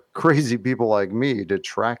harder for crazy people like me to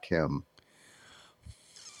track him.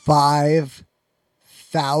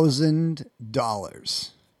 $5,000.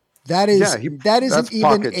 That isn't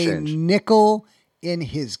even a change. nickel in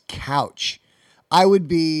his couch. I would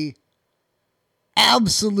be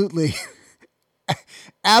absolutely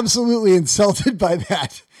insulted by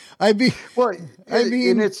that. It's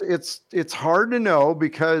hard to know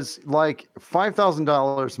because like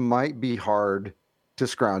 $5,000 might be hard to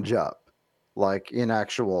scrounge up, like in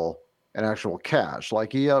actual cash.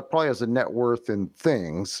 Like he probably has a net worth in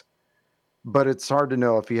things, but it's hard to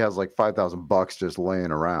know if he has like $5,000 just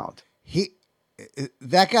laying around.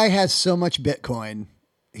 That guy has so much Bitcoin.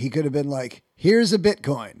 He could have been like, here's a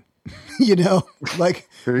Bitcoin, like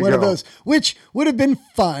one of those, which would have been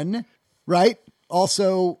fun. Right.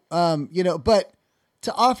 Also, but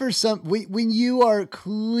to offer when you are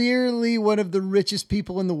clearly one of the richest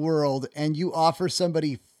people in the world and you offer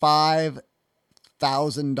somebody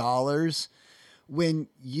 $5,000 when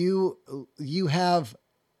you have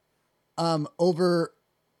over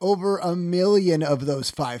 $1 million of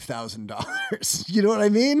those $5,000. You know what I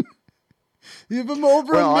mean? You have them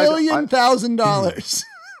over $1,000,000.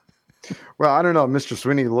 Well, I don't know. Mr.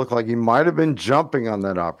 Sweeney looked like he might have been jumping on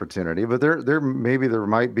that opportunity, but there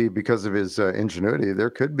might be, because of his ingenuity, there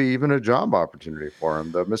could be even a job opportunity for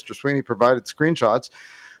him. Though Mr. Sweeney provided screenshots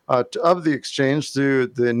of the exchange to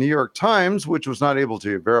the New York Times, which was not able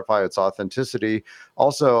to verify its authenticity.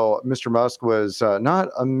 Also, Mr. Musk was not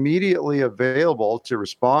immediately available to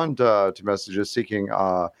respond to messages seeking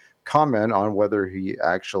comment on whether he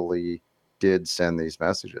actually did send these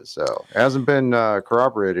messages. So it hasn't been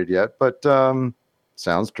corroborated yet, but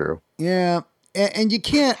sounds true. Yeah. And you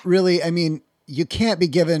can't really, you can't be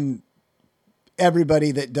giving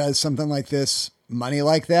everybody that does something like this money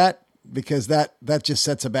like that, because that just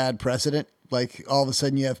sets a bad precedent. Like all of a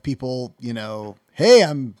sudden you have people, hey,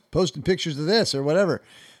 I'm posting pictures of this or whatever,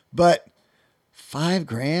 but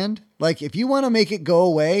 $5,000, like if you want to make it go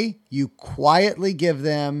away, you quietly give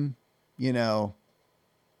them, $50,000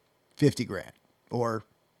 or,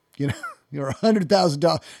 or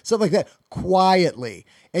 $100,000, something like that, quietly.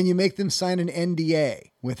 And you make them sign an NDA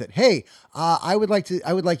with it. Hey, I would like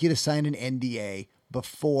you to sign an NDA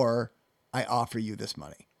before I offer you this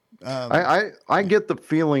money. I get the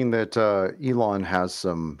feeling that Elon has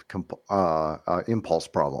some impulse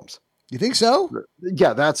problems. You think so?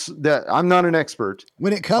 Yeah, that's that. I'm not an expert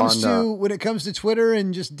when it comes to Twitter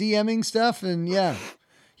and just DMing stuff, and yeah,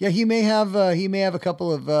 he may have a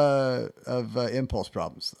couple of impulse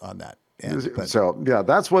problems on that. So yeah,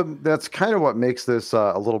 that's kind of what makes this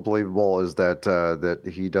a little believable, is that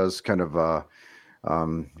he does kind of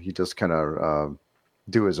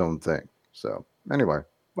do his own thing. So anyway,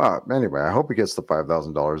 I hope he gets the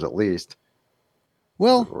 $5,000 at least.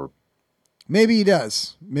 Well, maybe he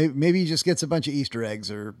does. Maybe he just gets a bunch of Easter eggs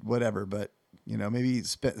or whatever. But maybe he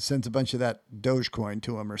sends a bunch of that Dogecoin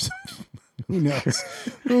to him or something. Who knows?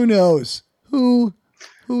 Who knows? Who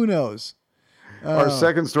knows? Our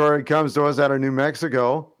second story comes to us out of New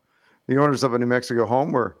Mexico. The owners of a New Mexico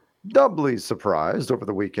home were doubly surprised over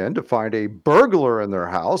the weekend to find a burglar in their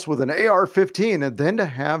house with an AR-15, and then to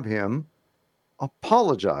have him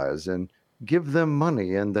apologize and give them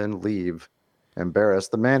money and then leave. Embarrassed,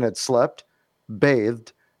 the man had slept,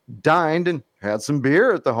 bathed, dined, and had some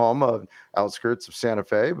beer at the home of outskirts of Santa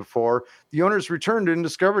Fe before the owners returned and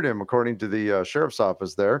discovered him. According to the sheriff's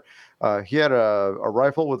office there, he had a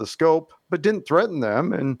rifle with a scope, but didn't threaten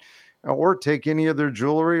them or take any of their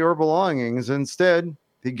jewelry or belongings. Instead,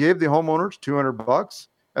 he gave the homeowners $200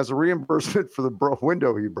 as a reimbursement for the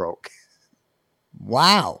window he broke.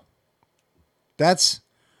 Wow.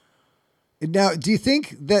 Now, do you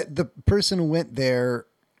think that the person went there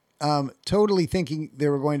totally thinking they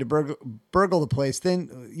were going to burgle the place,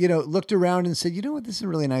 then, looked around and said, you know what, this is a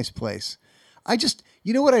really nice place.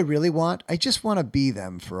 What I really want? I just want to be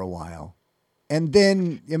them for a while. And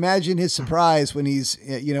then imagine his surprise when he's,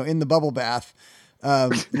 in the bubble bath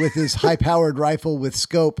with his high-powered rifle with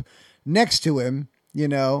scope next to him,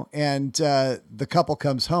 and the couple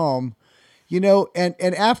comes home,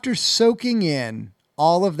 and after soaking in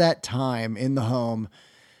all of that time in the home,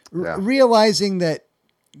 realizing that,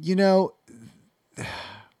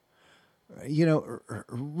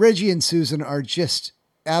 Reggie and Susan are just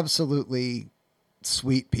absolutely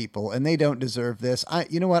sweet people and they don't deserve this.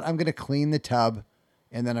 You know what? I'm going to clean the tub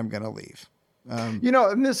and then I'm going to leave.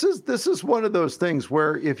 And this is one of those things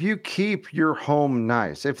where if you keep your home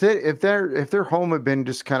nice, if their home had been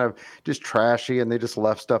just kind of just trashy and they just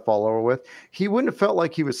left stuff all over with, he wouldn't have felt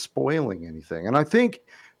like he was spoiling anything. And I think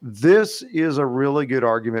this is a really good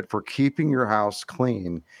argument for keeping your house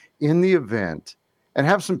clean in the event, and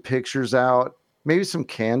have some pictures out, maybe some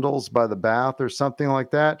candles by the bath or something like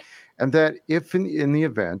that. And that if in the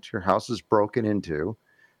event your house is broken into,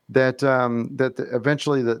 that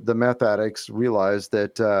eventually the meth addicts realize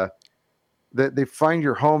that they find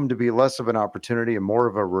your home to be less of an opportunity and more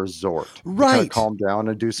of a resort. Right. To kind of calm down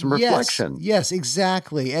and do some reflection. Yes,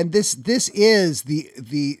 exactly. And this is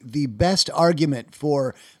the best argument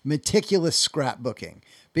for meticulous scrapbooking,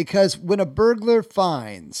 because when a burglar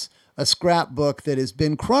finds a scrapbook that has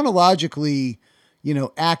been chronologically,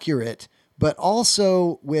 accurate, but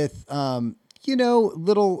also with,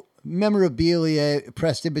 little memorabilia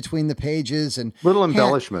pressed in between the pages and little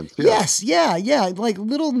embellishments. Yes. Yeah. Like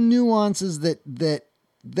little nuances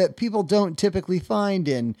that people don't typically find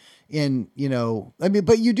in,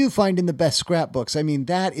 but you do find in the best scrapbooks.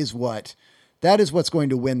 That is what that is what's going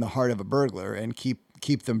to win the heart of a burglar and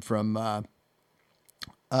keep them from,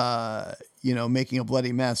 making a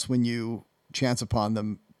bloody mess when you chance upon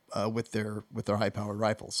them with their high-powered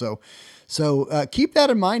rifle. So keep that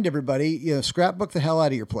in mind, everybody. Scrapbook the hell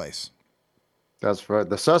out of your place. That's right.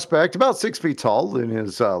 The suspect, about 6 feet tall, in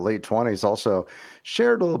his late 20s, also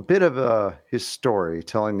shared a little bit of his story,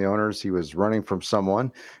 telling the owners he was running from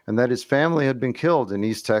someone and that his family had been killed in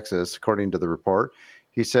East Texas, according to the report.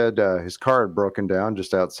 He said his car had broken down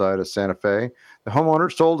just outside of Santa Fe. The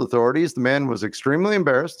homeowner told authorities the man was extremely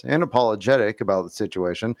embarrassed and apologetic about the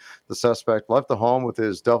situation. The suspect left the home with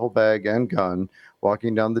his duffel bag and gun,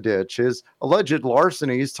 walking down the ditch. His alleged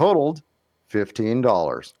larcenies totaled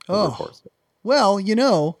 $15. Oh, well,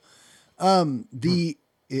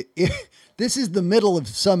 this is the middle of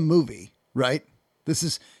some movie, right? This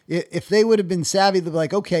is, if they would have been savvy, they'd be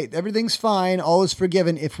like, okay, everything's fine. All is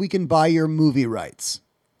forgiven if we can buy your movie rights.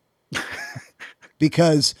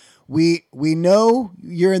 Because we know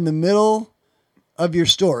you're in the middle of your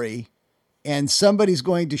story and somebody's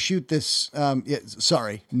going to shoot this.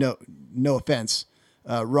 Sorry, no offense.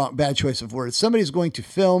 Bad choice of words. Somebody's going to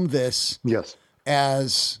film this. Yes.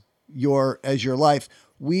 As your life.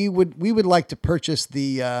 We would like to purchase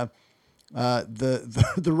the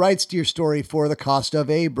rights to your story for the cost of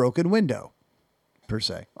a broken window, per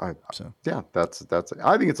se. Yeah, that's.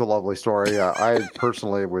 I think it's a lovely story. I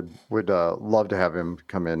personally would love to have him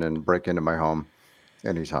come in and break into my home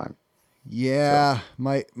anytime. Yeah,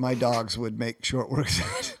 so. my dogs would make short work of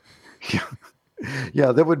that.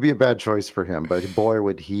 Yeah, that would be a bad choice for him, but boy,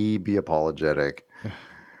 would he be apologetic.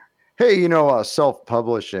 Hey,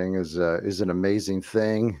 self-publishing is an amazing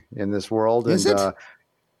thing in this world. Is it?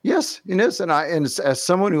 Yes, it is. And as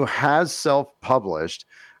someone who has self-published,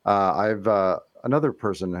 I've another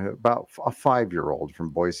person, about a 5-year-old from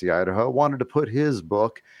Boise, Idaho, wanted to put his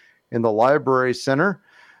book in the library center.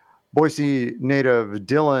 Boise native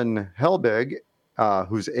Dylan Helbig,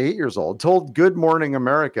 who's 8 years old, told Good Morning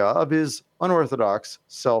America of his unorthodox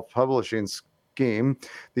self-publishing scheme.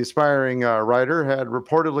 The aspiring writer had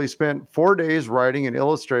reportedly spent 4 days writing and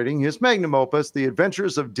illustrating his magnum opus, The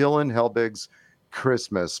Adventures of Dylan Helbig's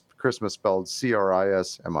Christmas spelled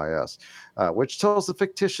Chrismis, which tells the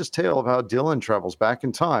fictitious tale of how Dylan travels back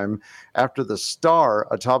in time after the star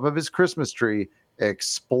atop of his Christmas tree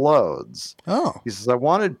explodes. Oh. He says, I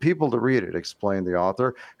wanted people to read it, explained the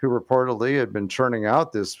author, who reportedly had been churning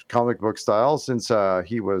out this comic book style since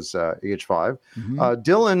he was age 5. Mm-hmm.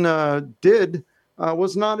 Dylan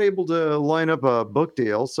was not able to line up a book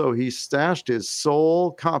deal, so he stashed his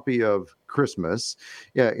sole copy of Christmas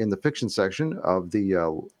in the fiction section of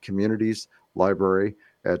the community's library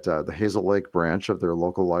at the Hazel Lake branch of their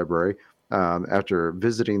local library. After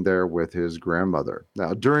visiting there with his grandmother.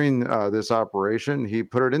 Now, during this operation, he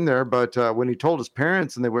put it in there, but when he told his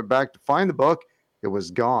parents and they went back to find the book, it was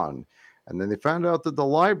gone. And then they found out that the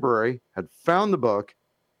library had found the book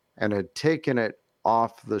and had taken it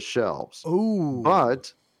off the shelves. Ooh.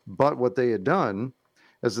 But what they had done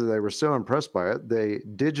is that they were so impressed by it, they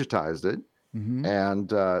digitized it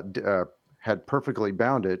and had perfectly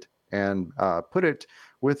bound it and put it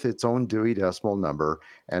with its own Dewey Decimal number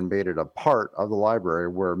and made it a part of the library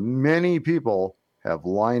where many people have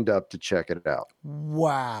lined up to check it out.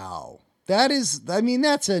 Wow.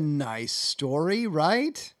 That's a nice story,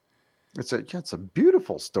 right? It's a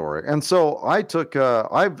beautiful story. And so I took,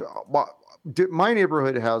 my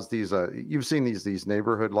neighborhood has these, you've seen these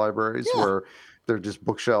neighborhood libraries where they're just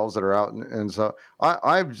bookshelves that are out. And so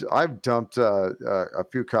I've dumped a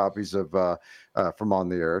few copies of From On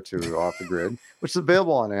the Air to Off the Grid, which is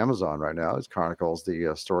available on Amazon right now. It chronicles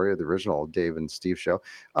the story of the original Dave and Steve show.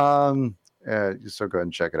 So go ahead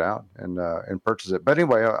and check it out and purchase it. But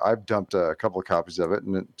anyway, I've dumped a couple of copies of it,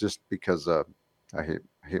 and just because I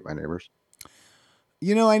hate my neighbors.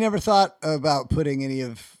 I never thought about putting any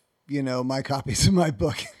of my copies of my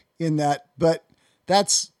book in that, but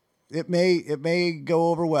it may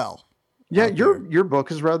go over well. Yeah, your book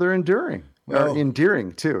is rather enduring.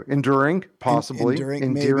 Endearing too. Enduring, possibly.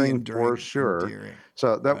 Endearing for sure. Endearing.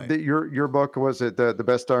 So your book, was it the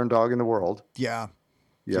best darn dog in the world? Yeah.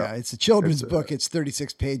 It's a children's book. It's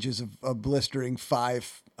 36 pages of a blistering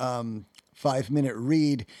 5-minute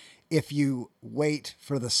read. If you wait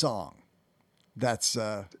for the song, it's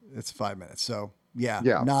 5 minutes. So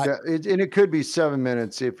and it could be 7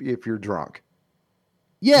 minutes if you're drunk.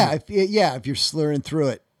 Yeah, if you're slurring through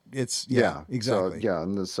it, it's exactly.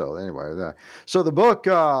 So anyway, so the book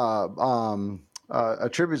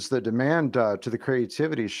attributes the demand to the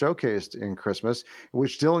creativity showcased in Christmas,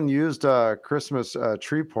 which Dylan used Christmas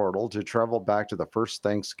tree portal to travel back to the first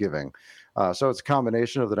Thanksgiving. So it's a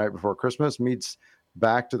combination of The Night Before Christmas meets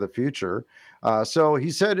Back to the Future. So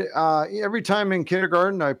he said every time in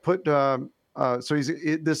kindergarten I put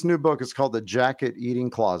this new book is called The Jacket Eating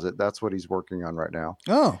Closet. That's what he's working on right now.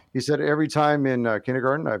 Oh, he said every time in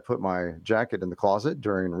kindergarten I put my jacket in the closet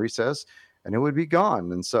during recess and it would be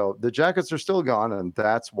gone. And so the jackets are still gone, and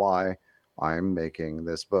that's why I'm making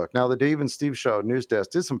this book. Now, the Dave and Steve Show News Desk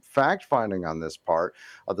did some fact finding on this part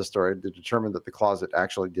of the story to determine that the closet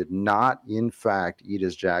actually did not, in fact, eat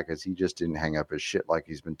his jackets. He just didn't hang up his shit like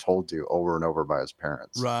he's been told to over and over by his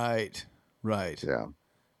parents. right. Yeah.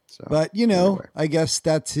 So, But, anyway. I guess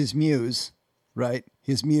that's his muse, right?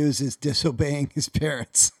 His muse is disobeying his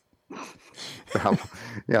parents.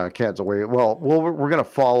 Yeah, I can't wait. Well, we're going to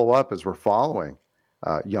follow up as we're following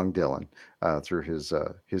young Dylan through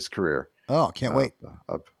his career. Oh, can't wait.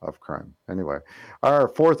 Of crime. Anyway, our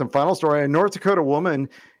fourth and final story: a North Dakota woman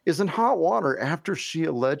is in hot water after she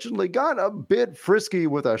allegedly got a bit frisky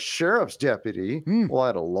with a sheriff's deputy while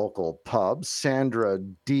at a local pub. Sandra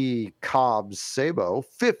D. Cobb-Sabo,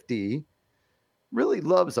 50, really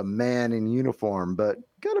loves a man in uniform, but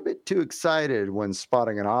got a bit too excited when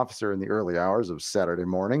spotting an officer in the early hours of Saturday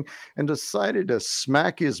morning and decided to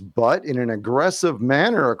smack his butt in an aggressive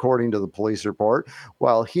manner, according to the police report,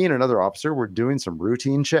 while he and another officer were doing some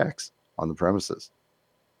routine checks on the premises.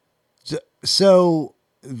 So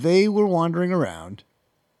they were wandering around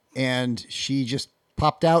and she just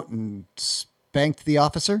popped out and spanked the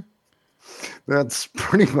officer? That's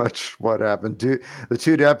pretty much what happened. The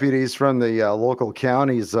two deputies from the local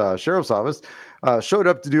county's sheriff's office showed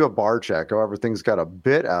up to do a bar check. However, things got a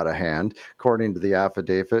bit out of hand, according to the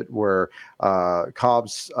affidavit, where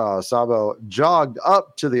Sabo jogged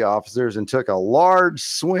up to the officers and took a large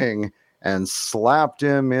swing and slapped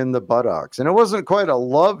him in the buttocks. And it wasn't quite a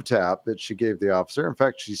love tap that she gave the officer. In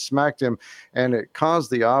fact, she smacked him, and it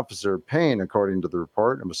caused the officer pain, according to the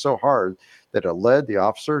report. It was so hard that it led the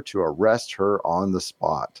officer to arrest her on the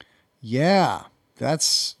spot. Yeah,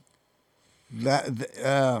 that's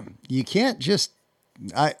that. You can't just,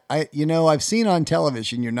 I've seen on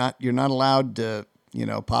television, you're not allowed to,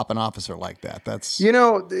 pop an officer like that. That's,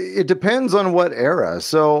 it depends on what era.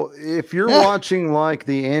 So if you're watching like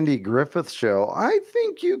the Andy Griffith show, I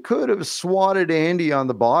think you could have swatted Andy on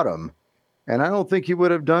the bottom, and I don't think he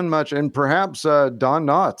would have done much. And perhaps Don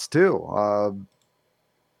Knotts too.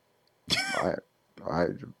 I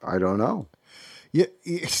don't know. Yeah.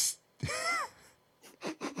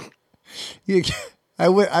 I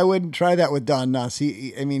wouldn't try that with Don Knotts.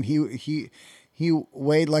 He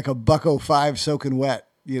weighed like a $105 soaking wet.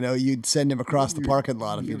 You'd send him across the parking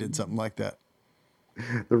lot if you did something like that.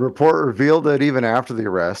 The report revealed that even after the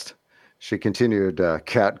arrest, she continued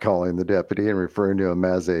catcalling the deputy and referring to him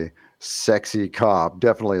as a sexy cop.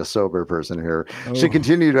 Definitely a sober person here. Oh. She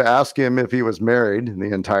continued to ask him if he was married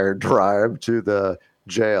the entire drive to the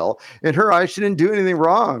jail. In her eyes, she didn't do anything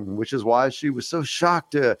wrong, which is why she was so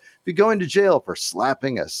shocked to be going to jail for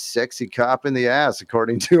slapping a sexy cop in the ass,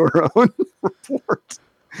 according to her own report.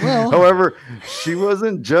 Well, however, she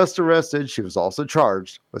wasn't just arrested. She was also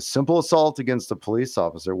charged with simple assault against a police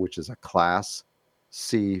officer, which is a Class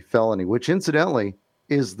C felony, which incidentally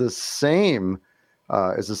is the same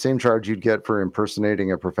charge you'd get for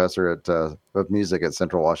impersonating a professor of music at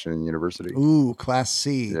Central Washington University. Ooh, Class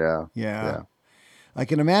C. Yeah. I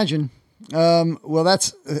can imagine. Well,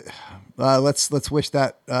 that's let's wish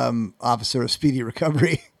that officer a speedy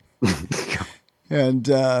recovery, and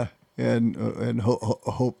hope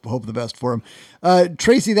the best for him.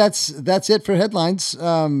 Tracy, that's it for headlines.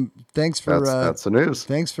 Thanks for that's the news.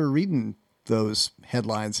 Thanks for reading those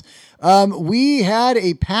headlines. We had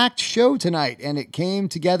a packed show tonight, and it came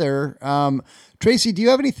together. Tracy, do you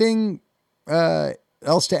have anything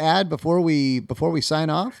else to add before we sign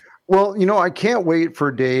off? Well, I can't wait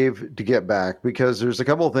for Dave to get back, because there's a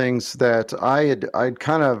couple of things that I'd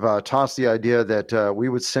kind of tossed the idea that we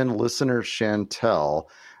would send listener Chantel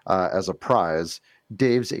as a prize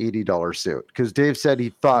Dave's $80 suit, because Dave said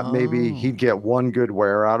he thought maybe he'd get one good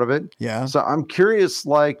wear out of it. Yeah. So I'm curious,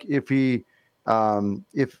 like if he, how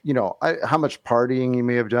much partying he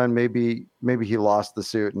may have done. Maybe he lost the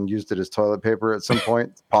suit and used it as toilet paper at some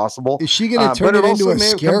point. It's possible. Is she going to turn it into a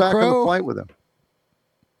scarecrow? Back on the flight with him.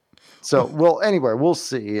 So, well, anyway, we'll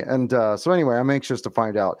see. And so anyway, I'm anxious to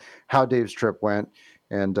find out how Dave's trip went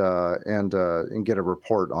and get a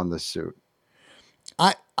report on this suit.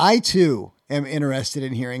 I too am interested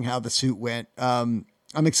in hearing how the suit went. I'm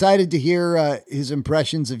excited to hear his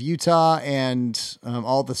impressions of Utah and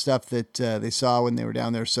all the stuff that they saw when they were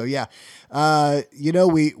down there. So yeah,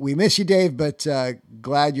 we miss you, Dave, but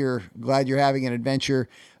glad you're having an adventure.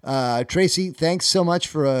 Tracy, thanks so much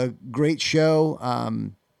for a great show.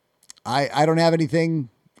 I don't have anything.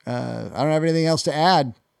 I don't have anything else to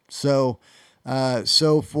add. So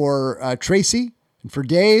for Tracy and for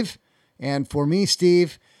Dave and for me,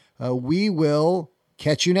 Steve, we will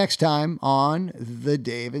catch you next time on the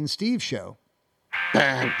Dave and Steve Show.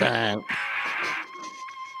 Bang, bang.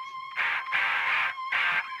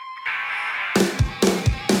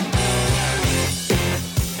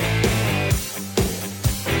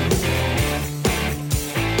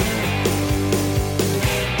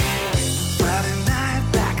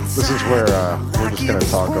 This is where we're just going to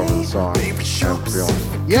talk over the song. I'm feeling.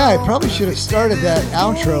 Yeah, I probably should have started that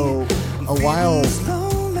outro a while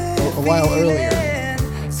earlier.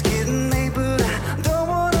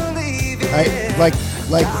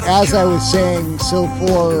 Like as I was saying, so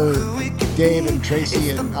for Dave and Tracy,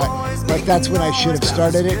 and that's when I should have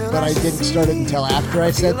started it, but I didn't start it until after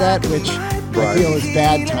I said that, which I feel is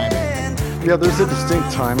bad timing. Yeah, there's a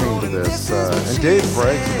distinct timing to this, and Dave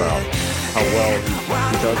brags about how well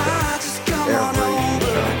he does that every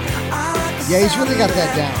show. Yeah, he's really got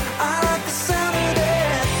that down.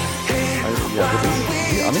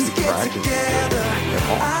 I mean, he practices it at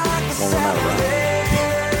home when we're not around.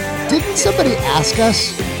 Didn't somebody ask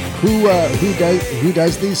us who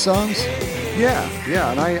does these songs?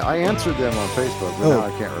 Yeah, and I answered them on Facebook, but now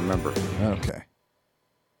I can't remember. Okay.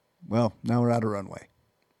 Well, now we're out of runway.